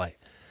broad daylight.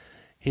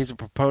 He's a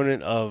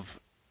proponent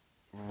of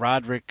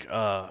Roderick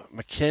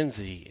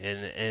McKenzie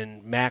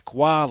and Mac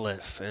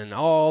Wallace and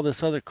all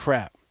this other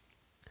crap.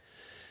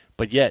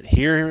 But yet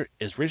here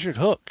is Richard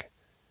Hook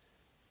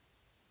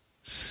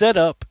set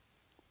up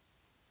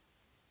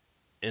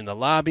in the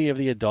lobby of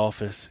the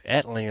Adolphus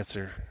at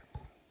Lancer,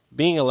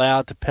 being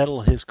allowed to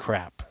peddle his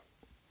crap.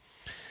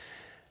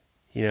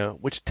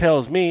 Which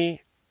tells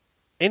me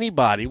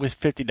anybody with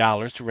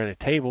 $50 to rent a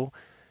table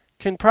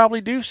can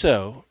probably do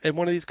so at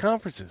one of these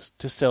conferences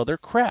to sell their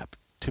crap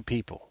to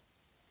people.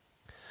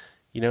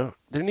 There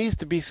needs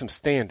to be some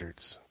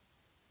standards.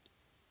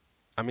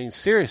 I mean,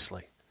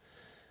 seriously.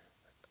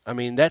 I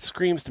mean, that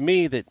screams to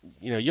me that,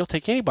 you'll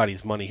take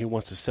anybody's money who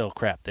wants to sell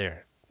crap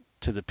there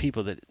to the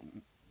people that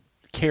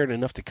cared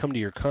enough to come to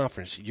your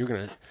conference. You're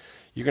gonna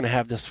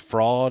have this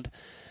fraud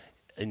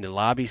in the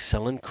lobby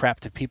selling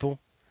crap to people,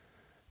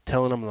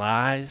 telling them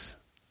lies.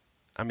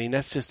 I mean,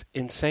 that's just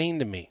insane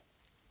to me.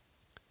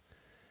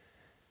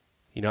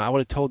 I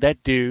would have told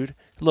that dude,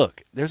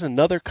 look, there's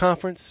another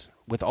conference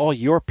with all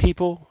your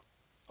people,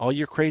 all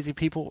your crazy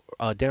people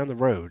down the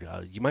road.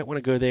 You might want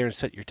to go there and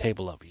set your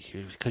table up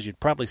because you'd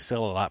probably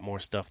sell a lot more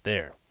stuff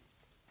there.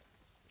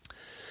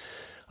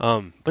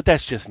 But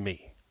that's just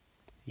me,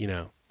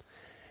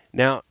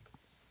 Now,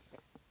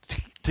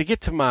 to get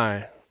to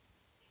my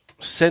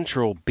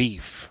central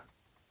beef,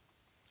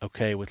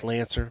 okay, with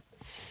Lancer,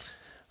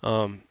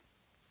 and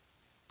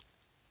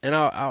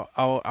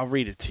I'll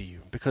read it to you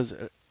because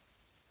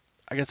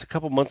I guess a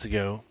couple months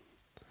ago,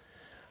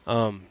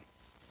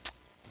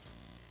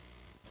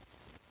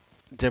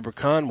 Deborah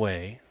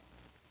Conway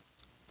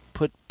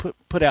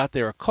put out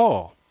there a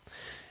call,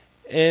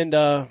 and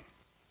it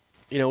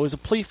was a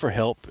plea for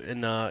help,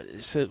 and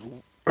it said,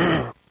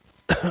 I'll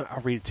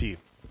read it to you.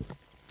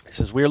 It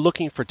says, we are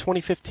looking for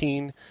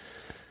 2015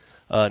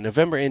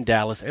 November in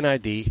Dallas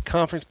NID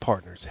conference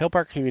partners. Help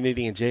our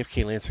community and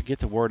JFK Lancer get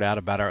the word out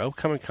about our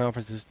upcoming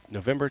conferences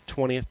November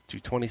 20th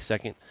through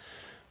 22nd.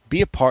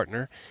 Be a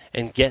partner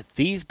and get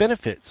these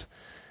benefits.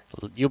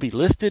 You'll be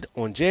listed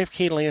on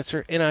JFK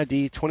Lancer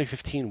NID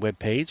 2015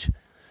 webpage.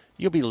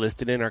 You'll be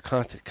listed in our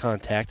constant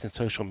contact and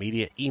social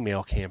media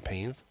email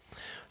campaigns.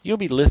 You'll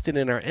be listed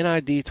in our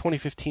NID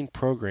 2015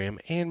 program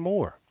and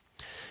more.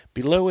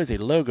 Below is a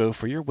logo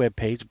for your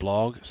webpage,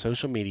 blog,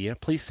 social media.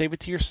 Please save it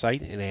to your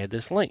site and add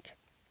this link.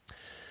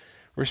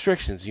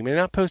 Restrictions. You may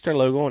not post our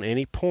logo on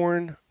any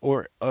porn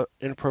or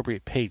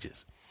inappropriate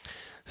pages.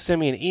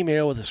 Send me an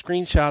email with a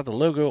screenshot of the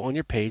logo on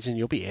your page and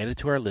you'll be added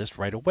to our list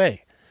right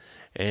away.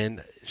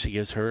 And she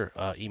gives her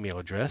email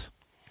address.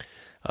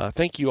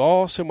 Thank you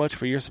all so much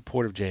for your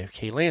support of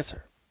JFK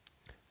Lancer.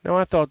 Now,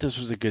 I thought this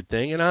was a good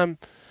thing, and I'm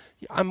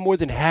more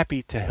than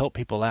happy to help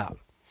people out.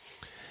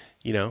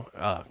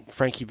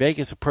 Frankie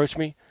Vegas approached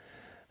me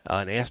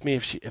and asked me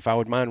if I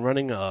would mind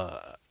running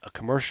a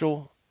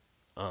commercial,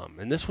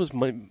 and this was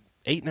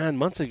 8-9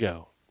 months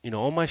ago,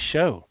 on my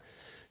show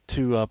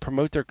to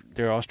promote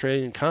their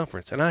Australian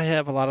conference. And I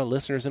have a lot of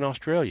listeners in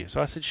Australia,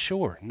 so I said,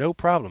 sure, no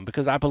problem,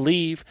 because I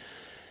believe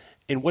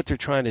in what they're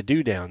trying to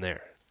do down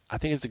there. I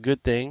think it's a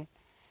good thing,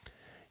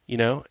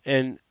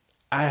 and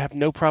I have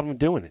no problem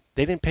doing it.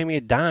 They didn't pay me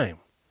a dime,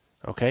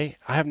 okay?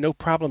 I have no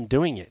problem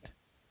doing it.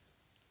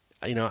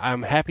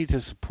 I'm happy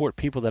to support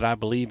people that I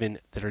believe in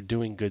that are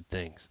doing good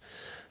things.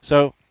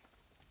 So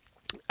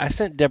I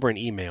sent Deborah an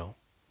email.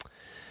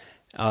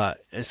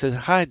 It says,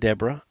 hi,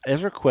 Deborah.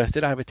 As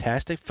requested, I've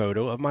attached a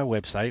photo of my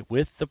website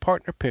with the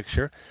partner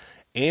picture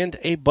and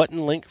a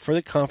button link for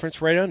the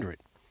conference right under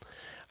it.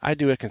 I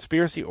do a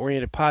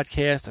conspiracy-oriented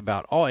podcast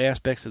about all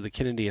aspects of the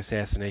Kennedy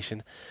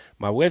assassination.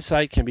 My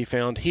website can be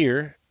found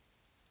here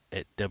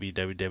at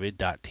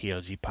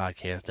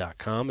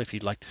www.tlgpodcast.com if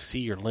you'd like to see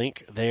your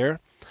link there.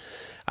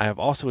 I have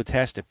also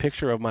attached a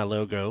picture of my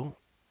logo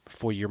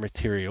for your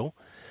material,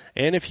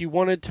 And if you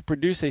wanted to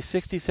produce a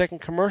 60-second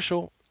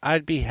commercial,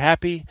 I'd be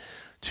happy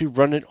to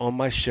run it on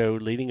my show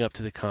leading up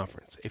to the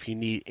conference. If you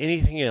need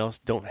anything else,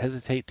 don't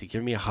hesitate to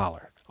give me a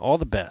holler. All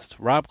the best.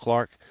 Rob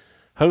Clark,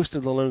 host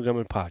of the Lone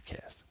Gunman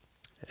Podcast.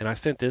 And I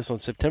sent this on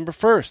September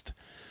 1st,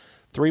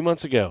 3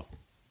 months ago.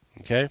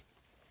 Okay?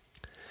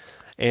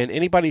 And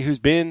anybody who's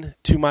been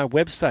to my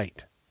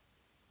website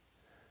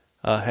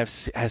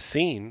has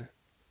seen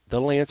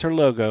the Lancer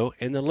logo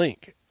and the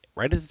link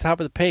right at the top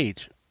of the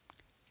page.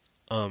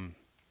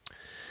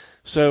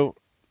 So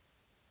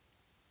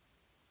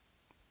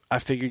I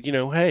figured,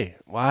 hey,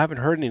 well, I haven't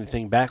heard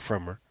anything back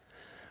from her.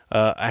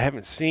 I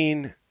haven't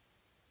seen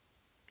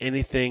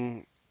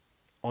anything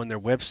on their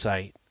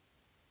website.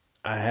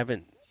 I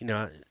haven't,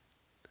 I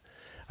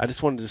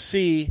just wanted to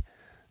see,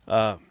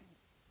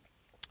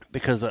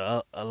 because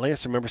a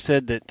Lancer member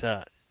said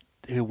that,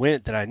 who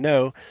went that I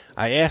know,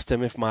 I asked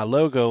them if my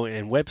logo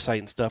and website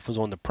and stuff was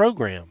on the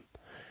program,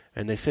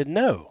 and they said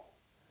no.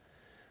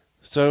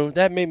 So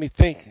that made me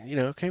think,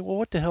 okay, well,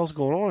 what the hell's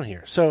going on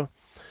here? So,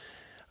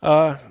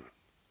 a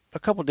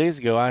couple of days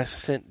ago, I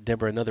sent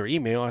Deborah another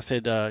email. I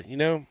said,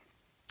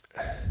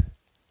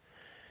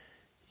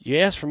 you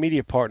asked for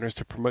media partners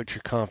to promote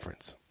your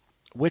conference,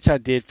 which I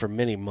did for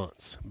many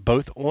months,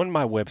 both on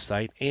my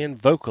website and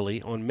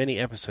vocally on many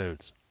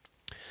episodes.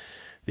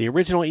 The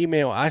original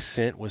email I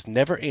sent was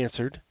never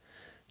answered.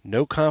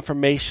 No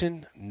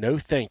confirmation, no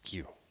thank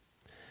you.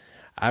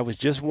 I was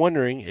just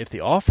wondering if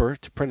the offer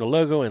to print a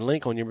logo and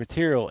link on your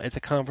material at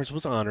the conference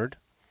was honored,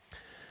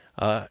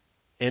 and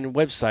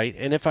website,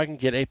 and if I can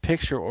get a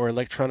picture or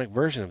electronic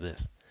version of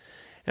this.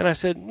 And I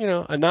said,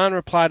 a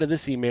non-reply to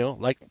this email,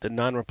 like the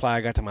non-reply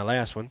I got to my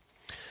last one,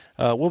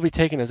 will be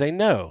taken as a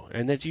no,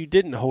 and that you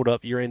didn't hold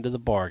up your end of the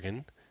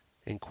bargain,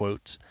 in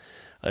quotes,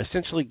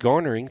 essentially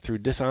garnering through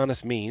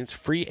dishonest means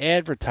free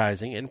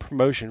advertising and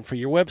promotion for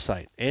your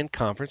website and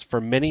conference for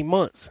many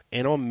months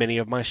and on many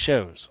of my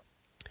shows.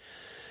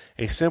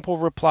 A simple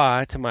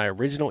reply to my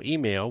original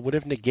email would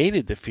have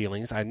negated the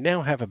feelings I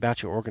now have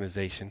about your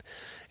organization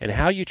and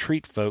how you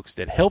treat folks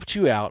that helped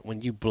you out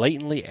when you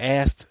blatantly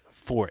asked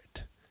for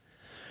it.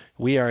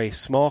 We are a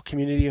small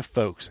community of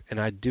folks,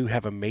 and I do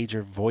have a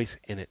major voice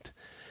in it.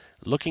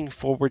 Looking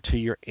forward to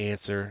your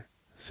answer.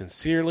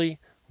 Sincerely,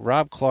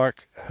 Rob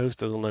Clark,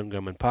 host of the Lone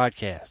Gunman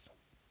Podcast.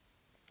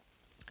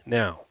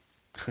 Now,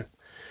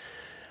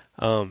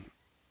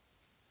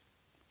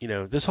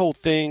 this whole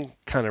thing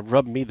kind of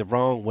rubbed me the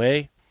wrong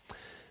way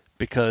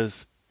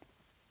because,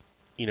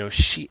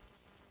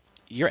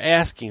 you're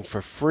asking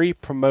for free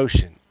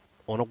promotion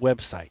on a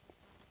website.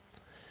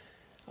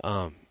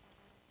 And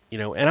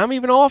I'm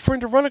even offering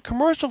to run a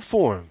commercial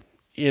for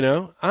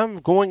them. I'm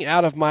going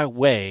out of my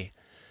way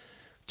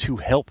to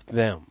help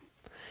them.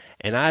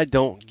 And I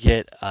don't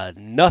get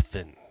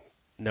nothing.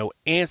 No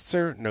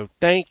answer, no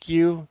thank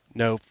you,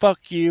 no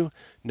fuck you,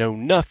 no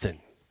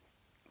nothing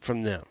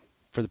from them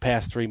for the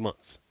past 3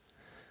 months.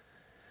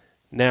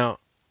 Now,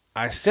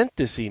 I sent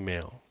this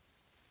email,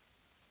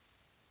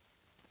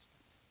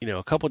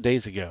 a couple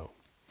days ago,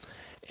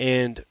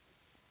 and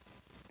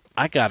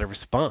I got a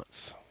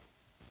response.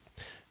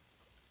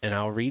 And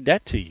I'll read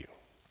that to you.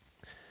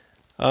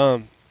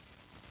 For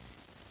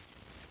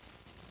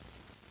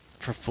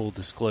full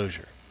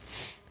disclosure.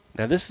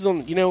 Now this is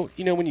on,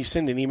 when you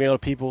send an email to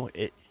people,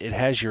 it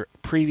has your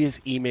previous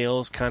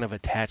emails kind of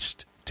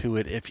attached to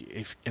it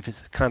if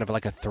it's kind of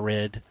like a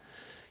thread,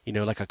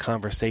 like a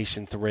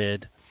conversation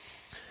thread.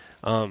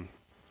 My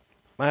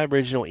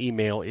original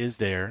email is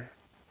there.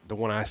 The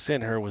one I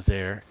sent her was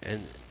there,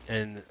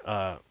 and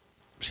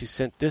she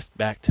sent this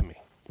back to me.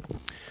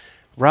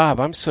 Rob,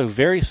 I'm so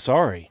very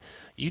sorry.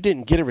 You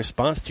didn't get a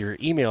response to your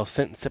email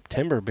sent in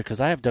September because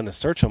I have done a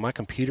search on my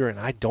computer and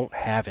I don't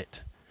have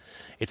it.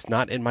 It's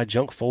not in my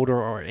junk folder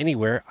or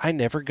anywhere. I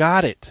never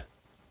got it.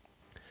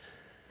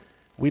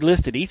 We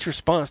listed each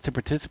response to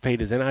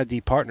participate as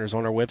NID partners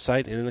on our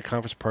website and in the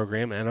conference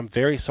program, and I'm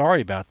very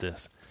sorry about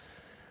this.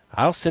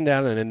 I'll send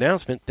out an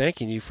announcement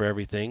thanking you for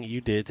everything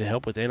you did to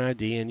help with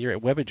NID and your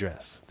web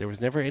address. There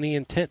was never any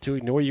intent to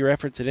ignore your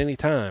efforts at any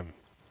time.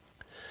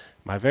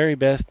 My very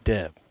best,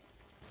 Deb.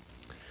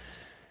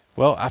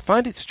 Well, I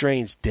find it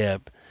strange,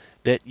 Deb,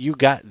 that you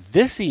got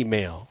this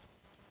email,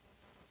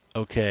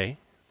 okay,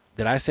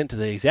 that I sent to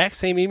the exact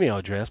same email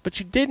address, but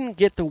you didn't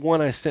get the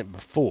one I sent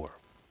before.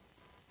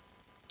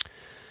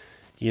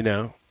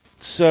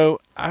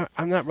 So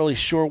I'm not really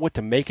sure what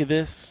to make of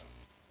this,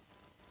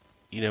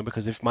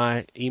 because if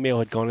my email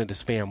had gone into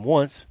spam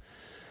once,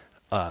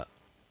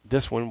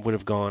 this one would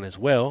have gone as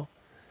well,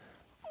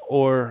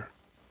 or,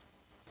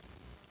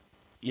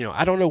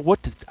 I don't know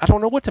what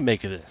to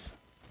make of this.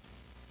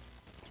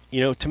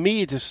 To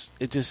me, it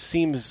just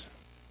seems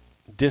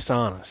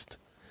dishonest.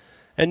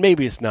 And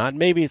maybe it's not.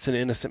 Maybe it's an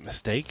innocent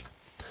mistake.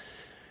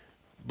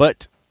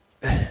 But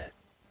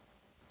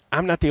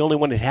I'm not the only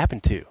one it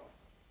happened to.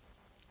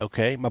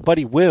 Okay? My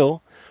buddy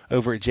Will,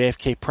 over at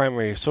JFK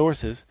Primary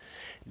Sources,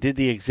 did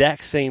the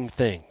exact same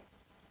thing.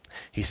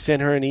 He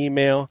sent her an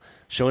email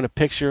showing a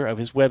picture of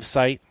his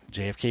website,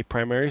 JFK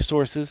Primary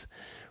Sources,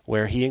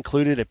 where he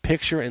included a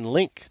picture and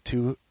link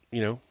to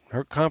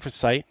her conference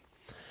site,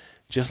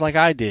 just like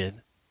I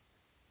did,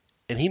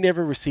 and he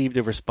never received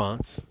a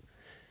response.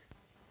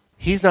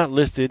 He's not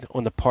listed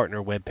on the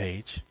partner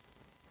webpage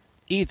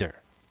either.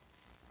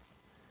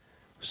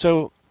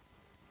 So,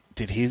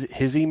 did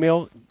his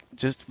email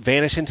just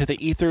vanish into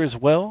the ether as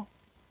well?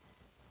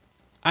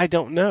 I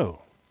don't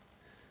know.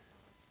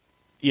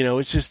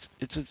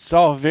 It's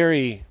all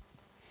very.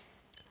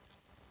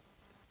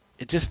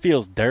 It just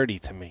feels dirty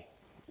to me,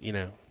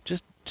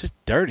 just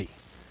dirty,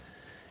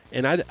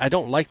 and I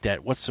don't like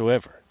that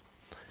whatsoever.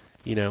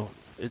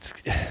 It's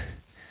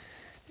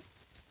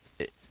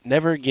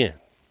never again,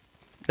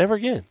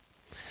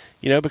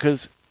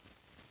 because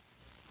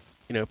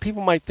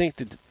people might think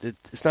that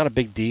it's not a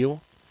big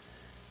deal,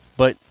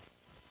 but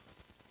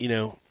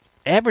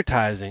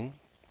advertising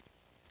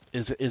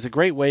is a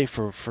great way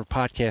for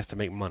podcasts to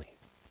make money,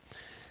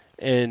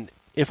 and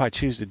if I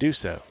choose to do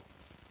so.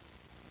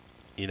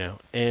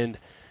 And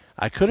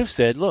I could have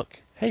said,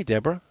 look, hey,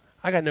 Deborah,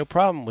 I got no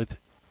problem with,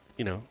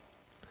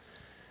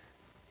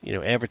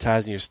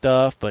 advertising your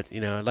stuff, but,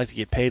 I'd like to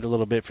get paid a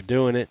little bit for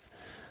doing it.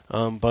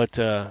 But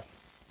I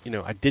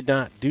did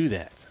not do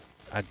that.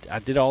 I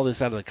did all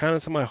this out of the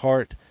kindness of my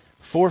heart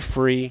for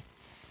free,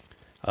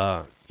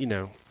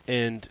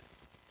 and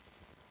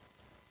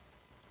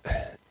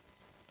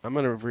I'm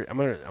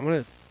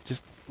gonna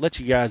just let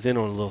you guys in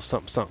on a little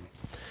something.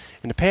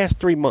 In the past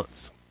 3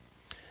 months,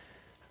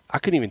 I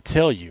couldn't even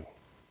tell you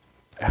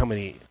how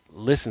many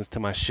listens to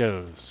my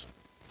shows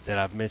that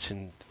I've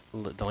mentioned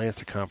the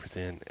Lancer Conference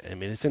in. I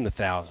mean, it's in the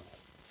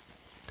thousands.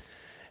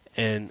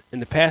 And in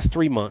the past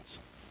 3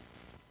 months,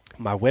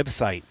 my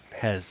website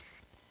has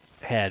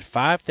had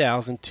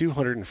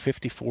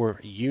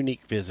 5,254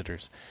 unique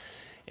visitors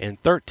and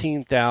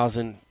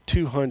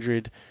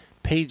 13,200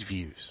 page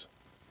views.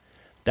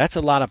 That's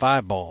a lot of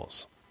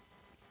eyeballs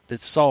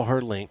that saw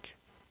her link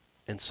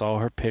and saw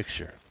her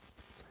picture.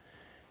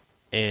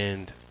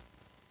 And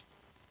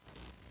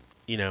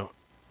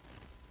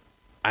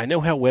I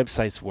know how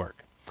websites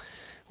work.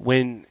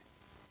 When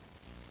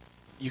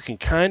you can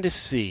kind of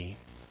see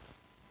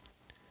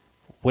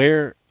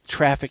where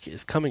traffic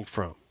is coming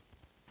from,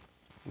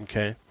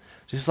 okay?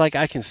 Just like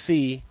I can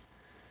see,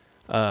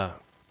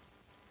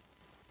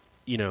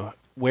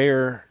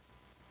 where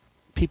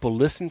people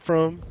listen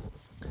from.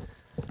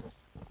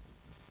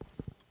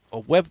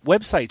 A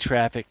website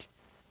traffic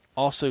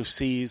also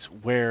sees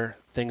where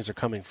things are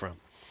coming from.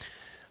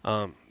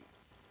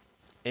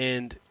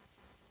 And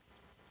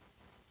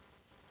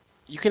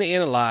you can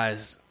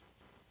analyze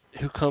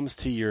who comes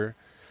to your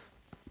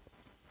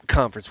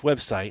conference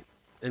website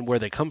and where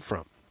they come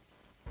from.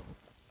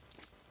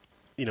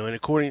 And in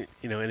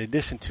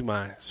addition to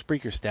my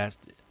Spreaker stats,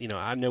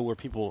 I know where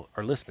people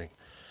are listening,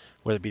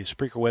 whether it be the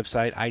Spreaker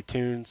website,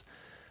 iTunes,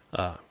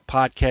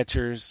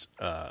 podcatchers,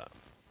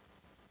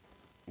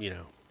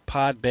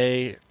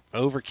 Podbay,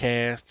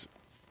 Overcast,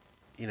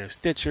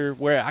 Stitcher,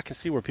 where I can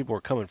see where people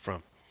are coming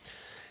from.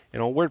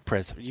 And on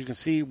WordPress, you can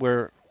see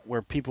where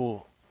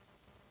people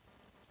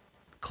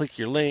click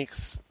your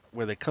links,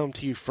 where they come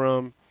to you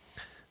from,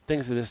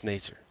 things of this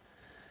nature.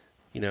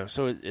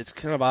 So it's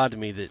kind of odd to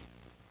me that,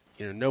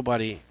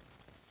 nobody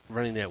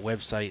running that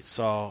website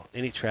saw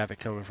any traffic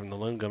coming from the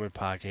Lone Gunman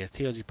Podcast,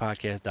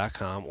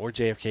 TLGpodcast.com, or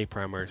JFK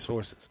Primary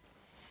Sources.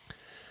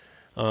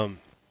 And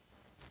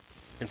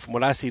from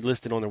what I see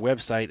listed on their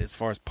website, as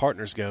far as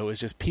partners go, is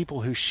just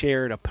people who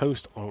shared a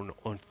post on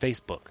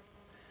Facebook.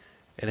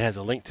 And it has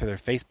a link to their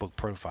Facebook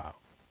profile.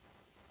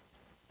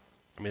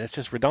 I mean, that's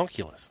just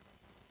redonkulous.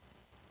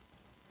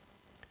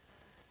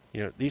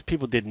 These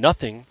people did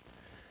nothing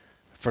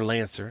for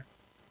Lancer,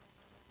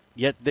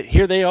 yet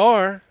here they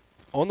are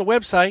on the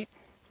website,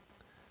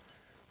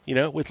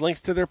 with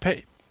links to their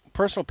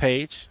personal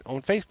page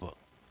on Facebook.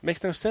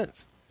 Makes no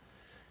sense.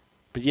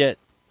 But yet,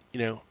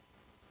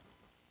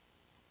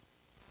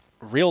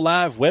 real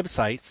live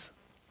websites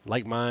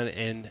like mine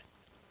and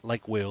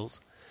like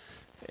Will's,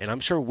 and I'm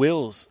sure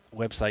Will's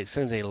website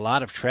sends a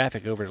lot of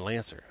traffic over to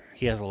Lancer.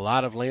 He has a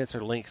lot of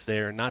Lancer links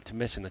there, not to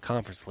mention the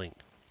conference link.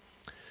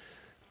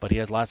 But he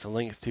has lots of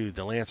links to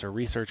the Lancer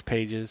research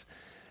pages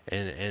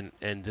and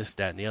this,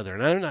 that, and the other.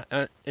 And I'm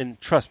not, and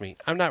trust me,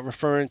 I'm not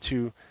referring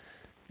to,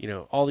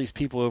 all these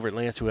people over at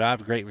Lancer who I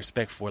have great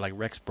respect for, like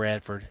Rex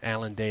Bradford,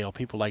 Alan Dale,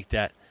 people like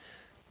that.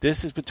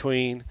 This is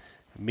between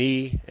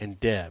me and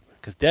Deb,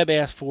 because Deb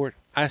asked for it.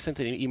 I sent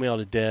an email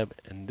to Deb,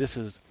 and this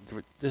is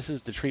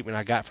the treatment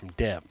I got from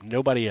Deb.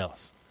 Nobody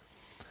else.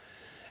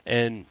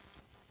 And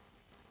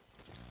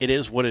it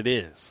is what it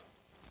is,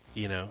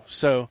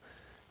 So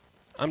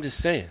I'm just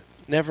saying,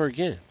 never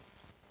again.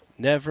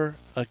 Never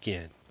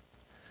again.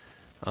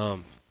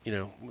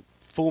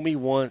 Fool me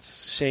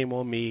once, shame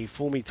on me.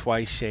 Fool me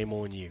twice, shame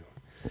on you.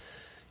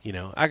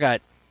 I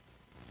got,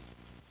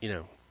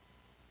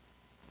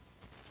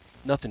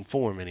 nothing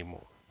for him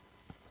anymore.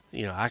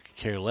 I could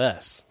care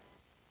less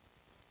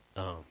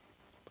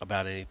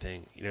about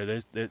anything.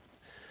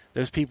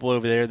 Those people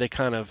over there, they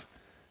kind of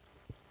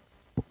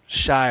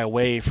shy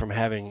away from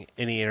having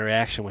any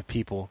interaction with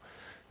people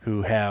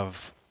who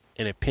have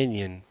an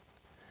opinion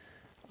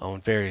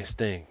on various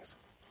things.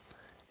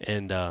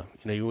 And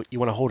you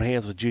want to hold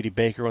hands with Judy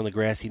Baker on the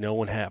grassy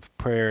knoll and have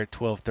prayer at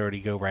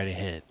 12:30. Go right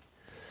ahead.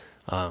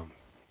 I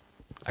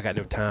got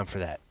no time for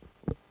that.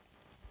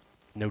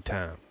 No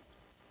time.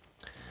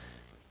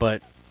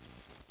 But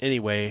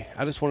anyway,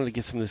 I just wanted to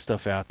get some of this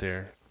stuff out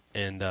there,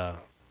 and I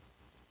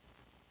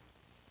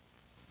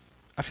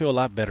feel a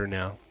lot better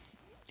now.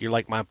 You're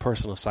like my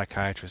personal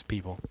psychiatrist,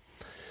 people.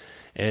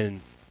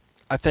 And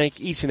I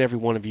thank each and every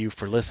one of you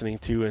for listening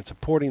to and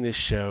supporting this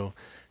show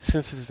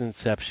since its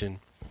inception.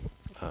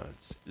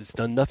 It's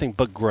done nothing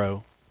but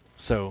grow,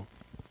 so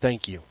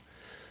thank you.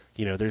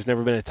 There's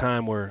never been a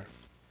time where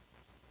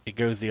it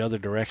goes the other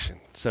direction.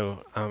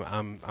 So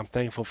I'm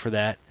thankful for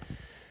that.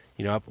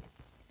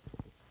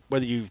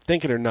 Whether you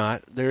think it or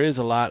not, there is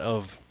a lot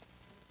of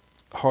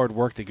hard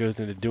work that goes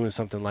into doing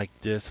something like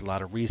this. A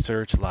lot of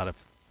research, a lot of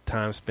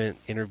time spent,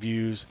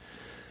 interviews,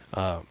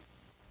 trying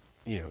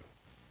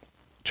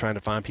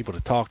to find people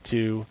to talk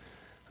to,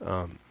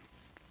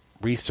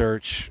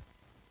 research,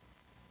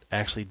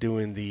 actually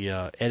doing the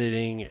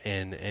editing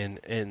and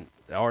the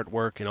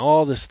artwork and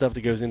all this stuff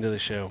that goes into the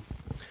show.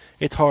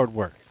 It's hard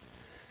work.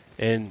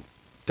 And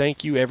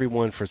thank you,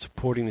 everyone, for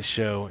supporting the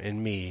show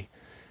and me.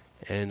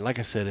 And like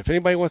I said, if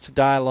anybody wants to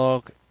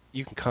dialogue,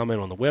 you can comment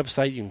on the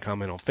website. You can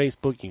comment on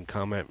Facebook. You can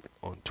comment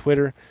on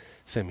Twitter.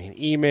 Send me an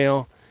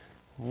email.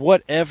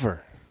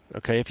 Whatever.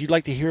 Okay, if you'd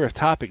like to hear a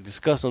topic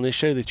discussed on this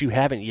show that you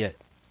haven't yet,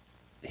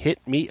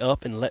 hit me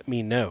up and let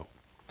me know.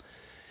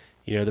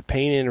 The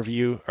pain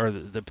interview, or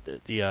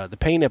the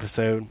pain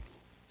episode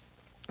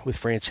with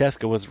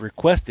Francesca was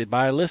requested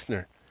by a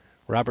listener,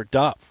 Robert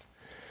Dopf.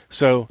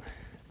 So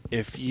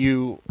if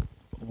you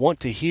want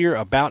to hear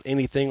about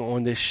anything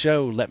on this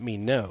show, let me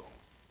know.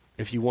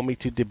 If you want me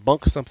to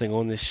debunk something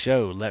on this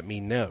show, let me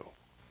know.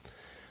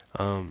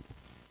 And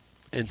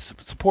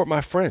support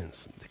my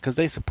friends, because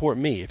they support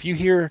me. If you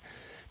hear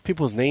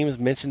people's names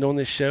mentioned on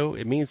this show,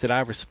 it means that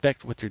I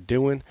respect what they're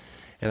doing,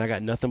 and I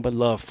got nothing but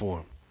love for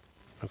them.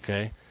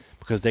 Okay?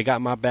 Because they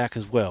got my back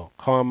as well.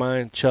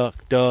 Carmine,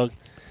 Chuck, Doug,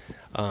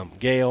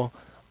 Gail,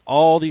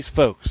 all these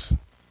folks.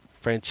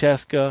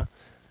 Francesca,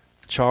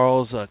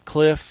 Charles,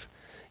 Cliff,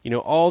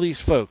 all these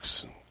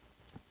folks,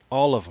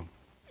 all of them,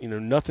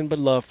 nothing but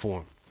love for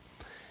them.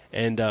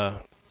 And,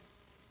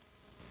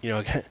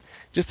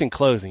 just in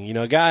closing,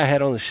 a guy I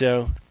had on the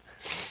show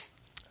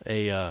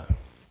a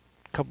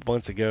couple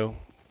months ago,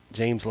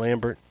 James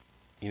Lambert,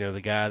 the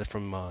guy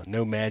from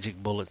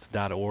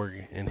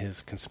NoMagicBullets.org and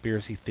his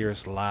Conspiracy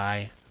Theorist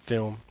Lie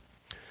film.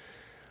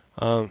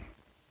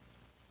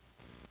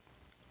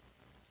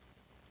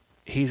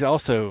 He's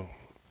also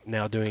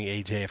now doing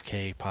a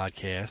JFK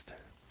podcast.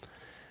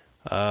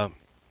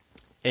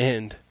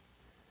 And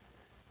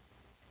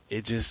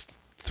it just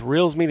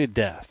thrills me to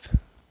death.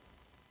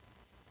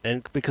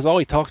 And because all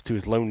he talks to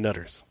is lone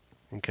nutters.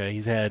 Okay,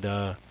 he's had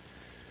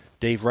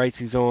Dave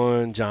Wrightsey's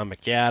on, John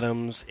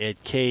McAdams,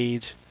 Ed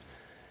Cage,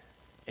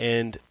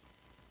 and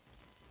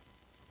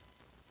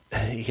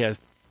he has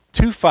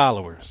 2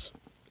 followers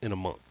in a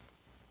month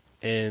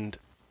and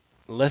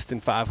less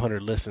than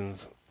 500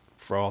 listens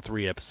for all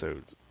 3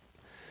 episodes.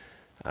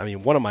 I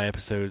mean, one of my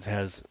episodes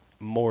has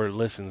more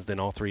listens than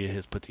all 3 of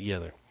his put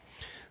together.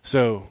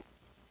 So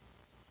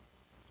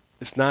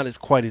it's not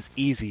quite as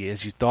easy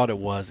as you thought it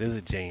was, is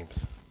it,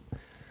 James?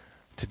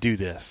 To do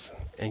this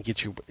and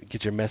get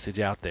your message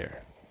out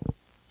there.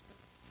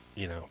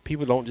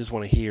 People don't just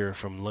want to hear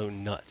from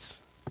lone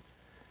nuts.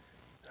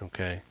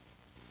 Okay?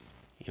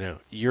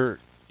 Your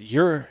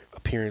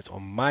appearance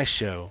on my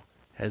show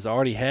has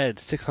already had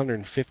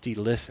 650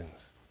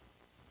 listens.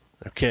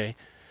 Okay?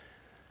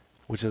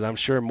 Which is, I'm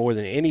sure, more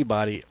than any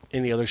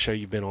other show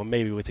you've been on,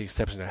 maybe with the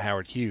exception of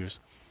Howard Hughes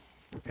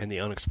and The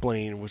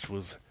Unexplained, which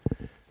was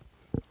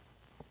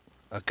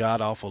a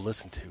god-awful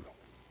listen to.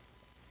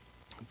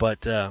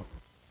 But,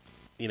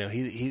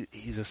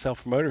 he's a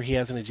self-promoter. He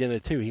has an agenda,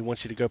 too. He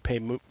wants you to go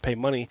pay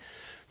money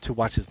to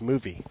watch his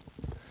movie.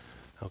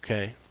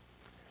 Okay?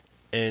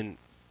 And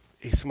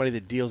he's somebody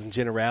that deals in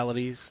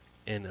generalities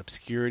and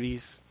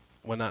obscurities.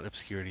 Well, not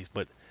obscurities,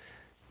 but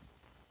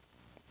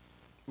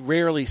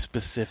rarely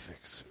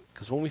specifics.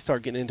 Because when we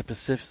start getting into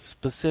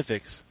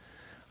specifics,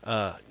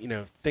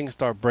 things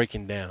start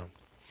breaking down.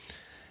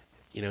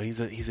 He's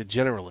a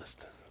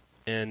generalist.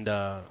 And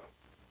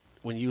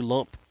when you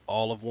lump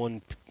all of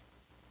one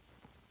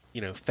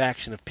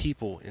faction of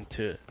people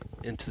into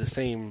the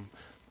same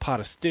pot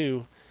of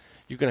stew,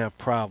 you're going to have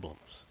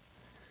problems.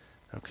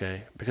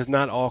 Okay? Because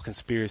not all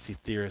conspiracy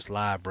theorists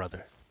lie,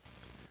 brother.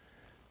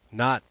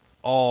 Not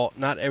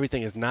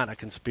everything is not a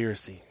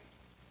conspiracy.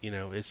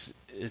 It's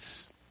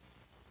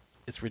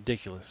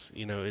ridiculous.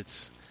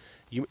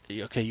 You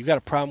got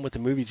a problem with the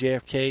movie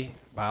JFK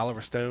by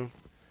Oliver Stone?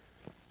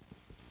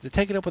 Then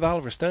take it up with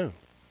Oliver Stone.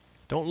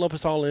 Don't lump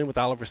us all in with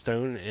Oliver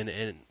Stone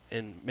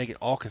and make it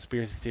all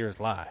conspiracy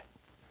theorists lie.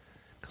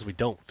 Because we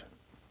don't.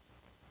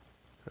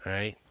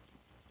 Alright?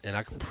 And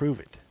I can prove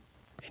it.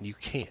 And you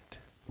can't.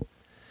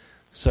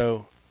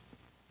 So,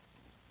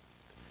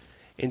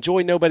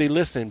 enjoy nobody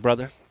listening,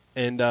 brother.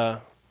 And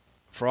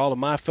for all of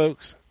my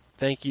folks,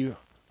 thank you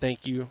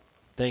thank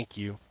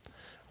you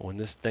on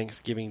this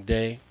Thanksgiving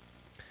Day.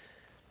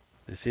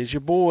 This is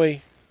your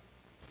boy.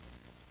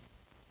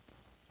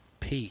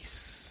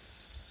 Peace.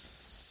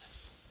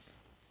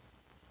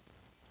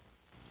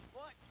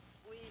 What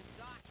we've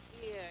got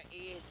here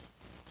is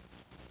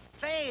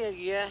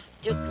failure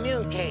to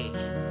communicate.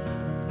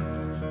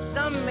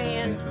 Some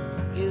men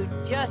you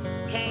just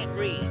can't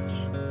reach.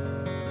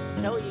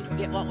 So you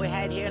get what we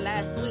had here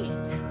last week,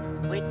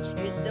 which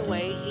is the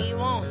way he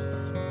wants it.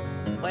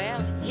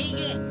 Well, he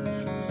gets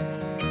it.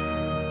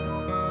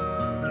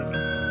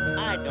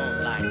 I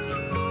don't like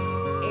it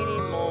any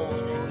more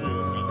than you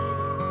may.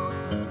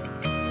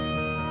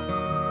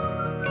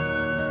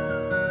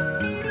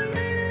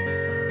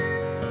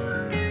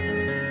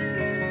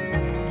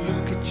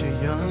 Look at your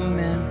young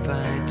men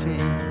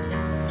fighting.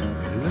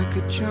 Look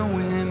at your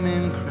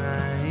women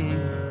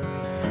crying.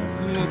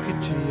 Look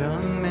at your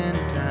young men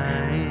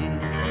dying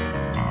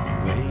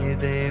the way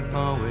they've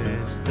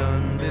always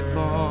done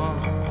before.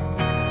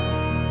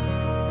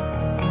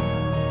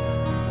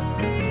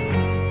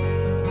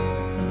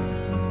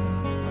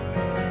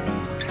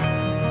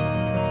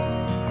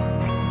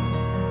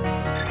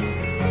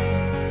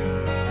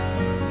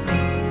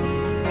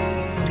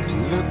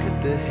 Look at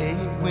the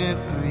hate we're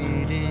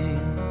breeding.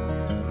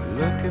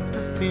 Look at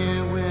the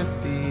fear we're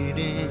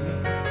feeding.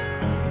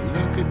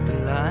 Look at the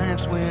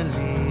lives we're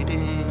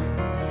leading,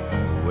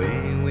 the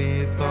way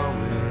we've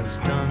always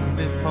done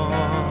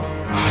before.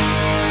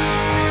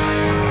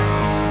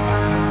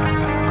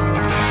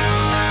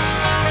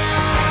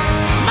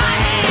 My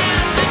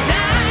hands are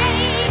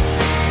tied.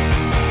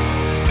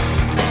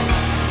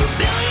 The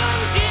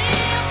billions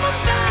shift from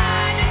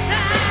side to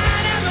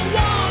side, and the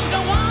wars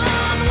go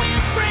on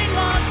with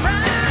brainwashed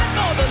pride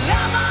for the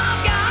love of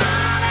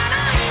God and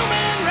our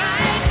human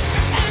rights.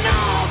 And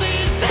all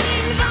these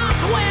things are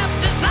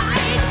swept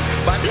aside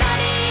by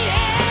bloody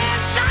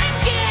hands. Time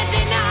can't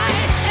deny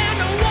it, and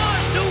are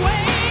washed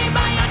away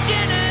by a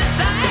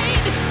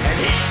genocide. And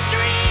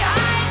history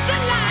hides the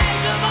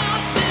lies of our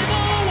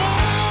civil war.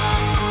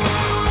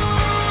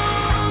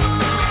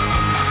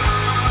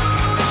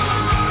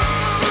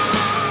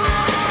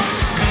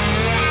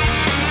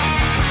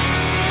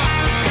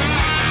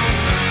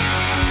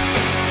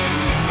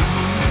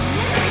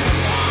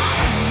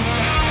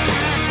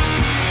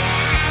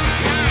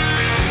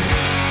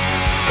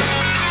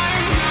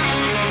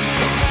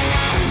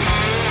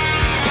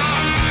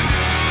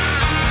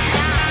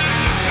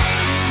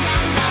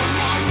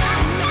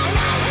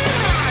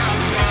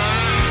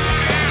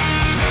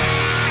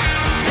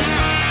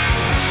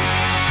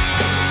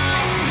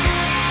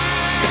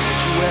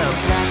 Well,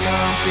 black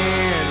on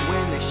bed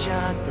when they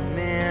shot the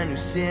man who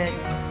said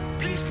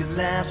peace could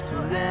last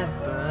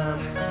forever.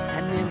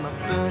 And in my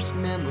first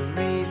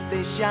memories,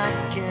 they shot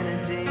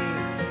Kennedy.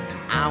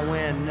 I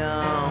went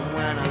numb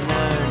when I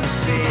learned to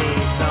see,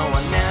 so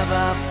I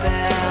never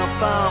fell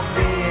for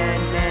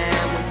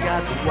Vietnam. We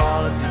got the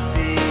wall of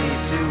disease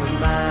to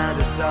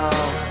remind us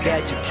all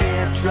that you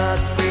can't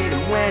trust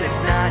freedom when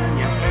it's not in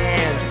your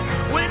hands.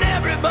 When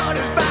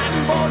everybody's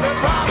fighting for the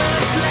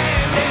promised land.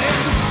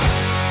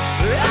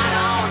 I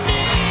don't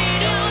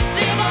need a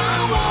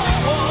civil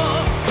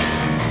war.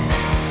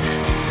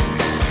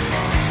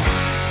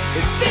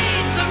 It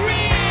feeds the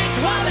rich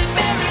while it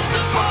buries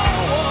the poor.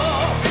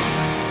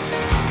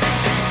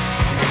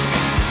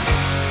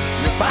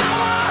 The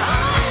power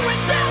hungry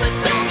selling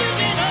soldiers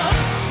in a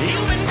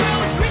human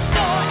grocery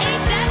store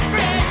ain't that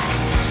bread.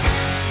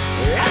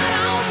 I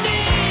don't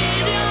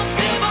need a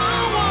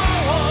civil war.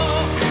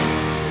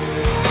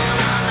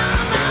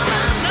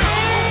 No.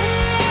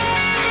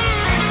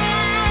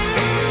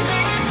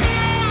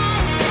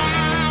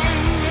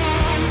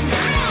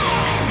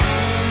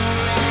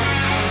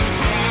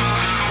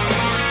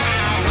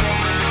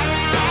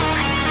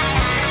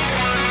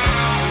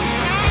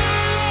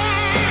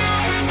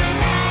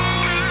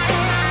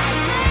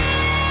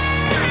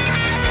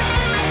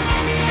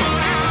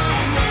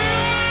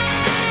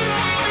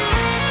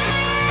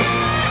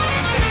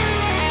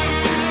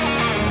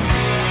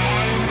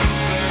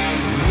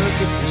 Look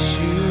at the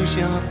shoes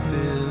you're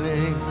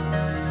filling.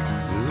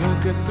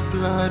 Look at the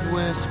blood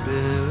we're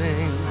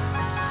spilling.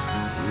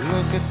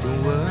 Look at the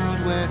world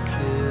we're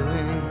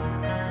killing,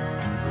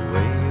 the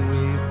way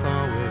we've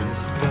always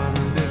done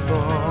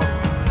before.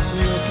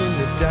 Look in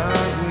the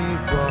dark we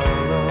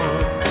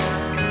followed.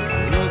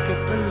 Look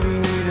at the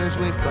leaders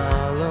we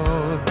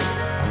followed.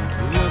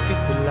 Look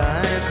at the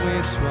lies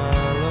we've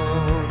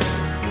swallowed.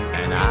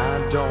 And I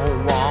don't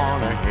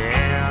wanna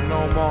hear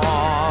no more.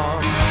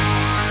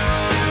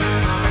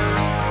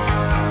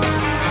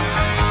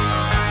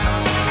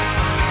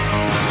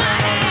 My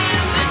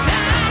hands are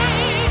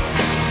tied.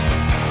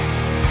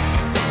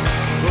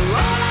 For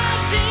all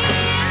I've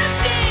seen has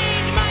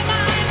changed my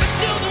mind, but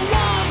still the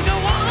wars go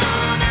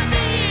on and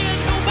the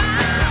years go by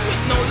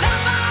with no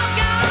love of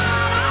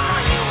God or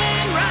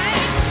human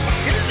rights.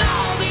 'Cause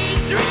all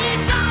these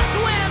dreams are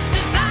swept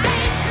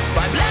aside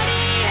by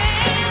bloody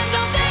hands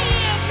of the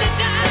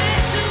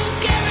hypnotized.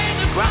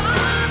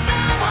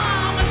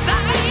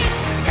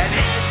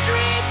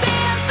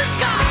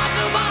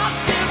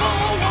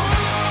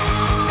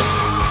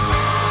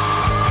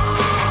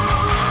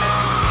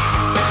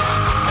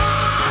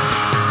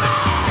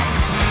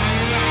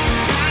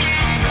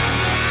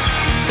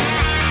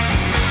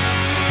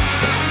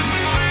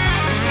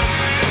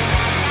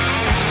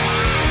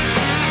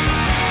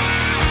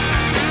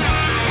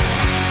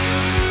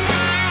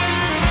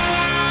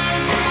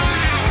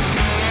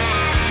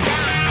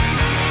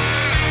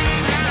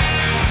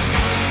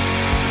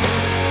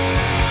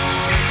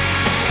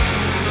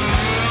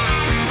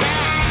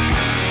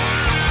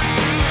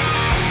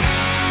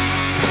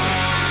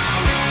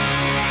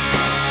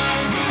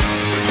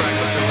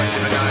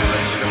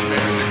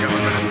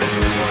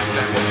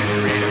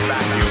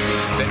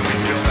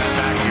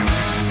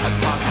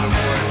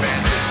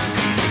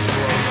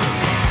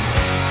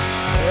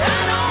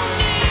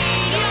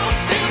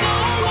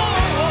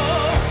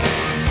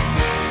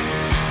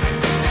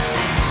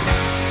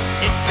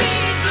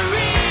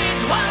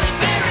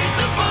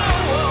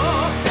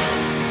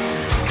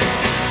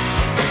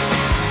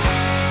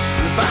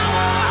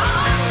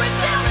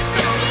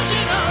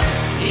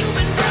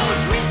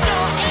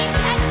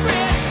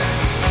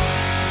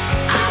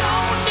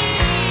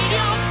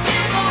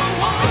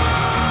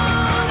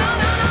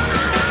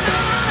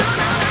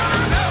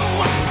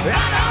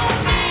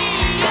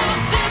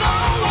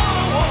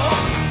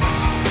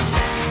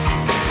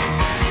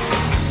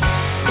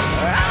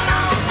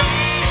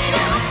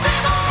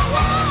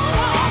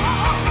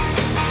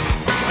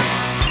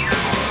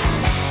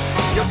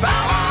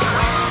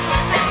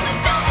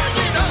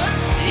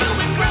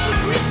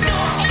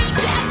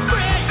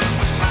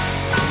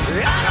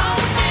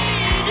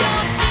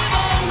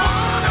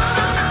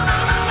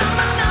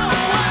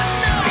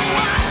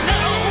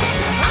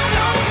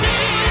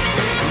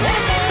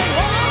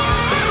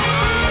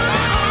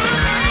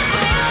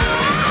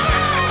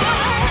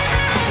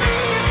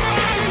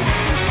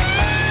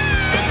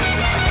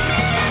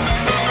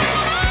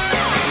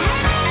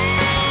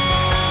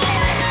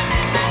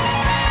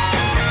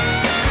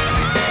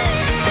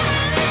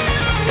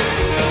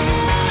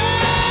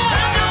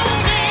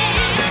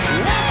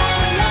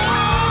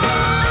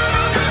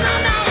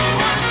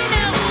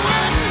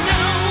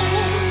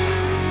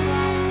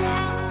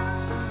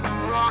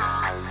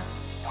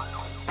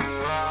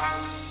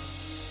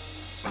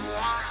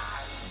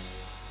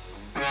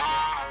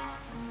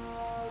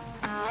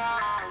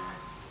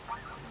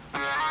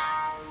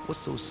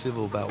 so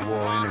civil about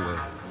war anyway?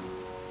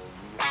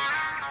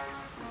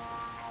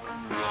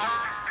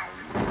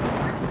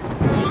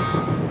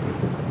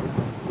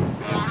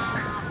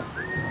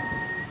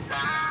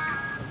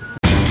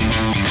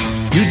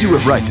 You do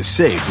it right to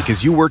save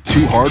because you work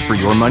too hard for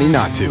your money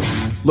not to.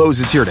 Lowe's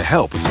is here to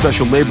help with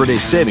special Labor Day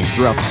savings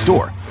throughout the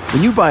store.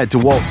 When you buy a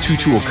DeWalt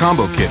 2-tool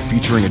combo kit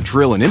featuring a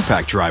drill and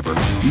impact driver,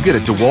 you get a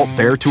DeWalt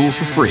Bear tool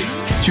for free.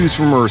 Choose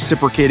from a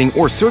reciprocating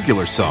or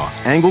circular saw,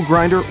 angle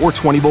grinder, or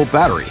 20-volt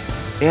battery.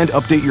 And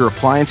update your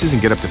appliances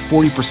and get up to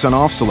 40%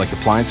 off select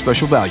appliance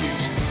special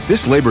values.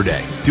 This Labor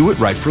Day, do it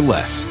right for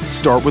less.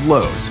 Start with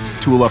Lowe's.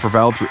 Tool offer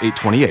valid through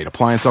 8/28.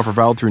 Appliance offer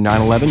valid through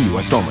 9/11,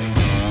 U.S. only.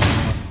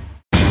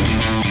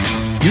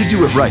 You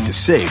do it right to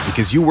save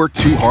because you work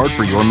too hard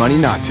for your money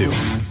not to.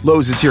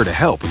 Lowe's is here to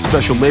help with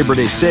special Labor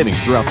Day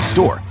savings throughout the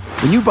store.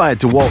 When you buy a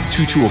DeWalt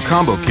 2-tool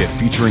combo kit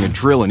featuring a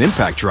drill and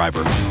impact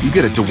driver, you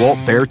get a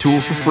DeWalt Bear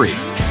tool for free.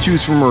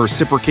 Choose from a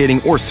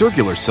reciprocating or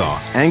circular saw,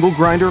 angle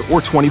grinder,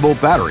 or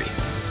 20-volt battery.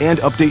 And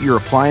update your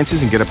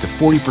appliances and get up to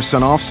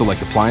 40% off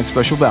select appliance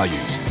special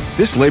values.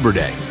 This Labor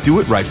Day, do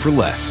it right for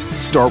less.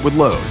 Start with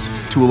Lowe's.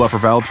 Tool offer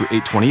valid through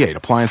 8/28.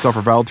 Appliance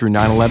offer valid through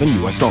 9/11,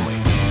 U.S.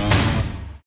 only.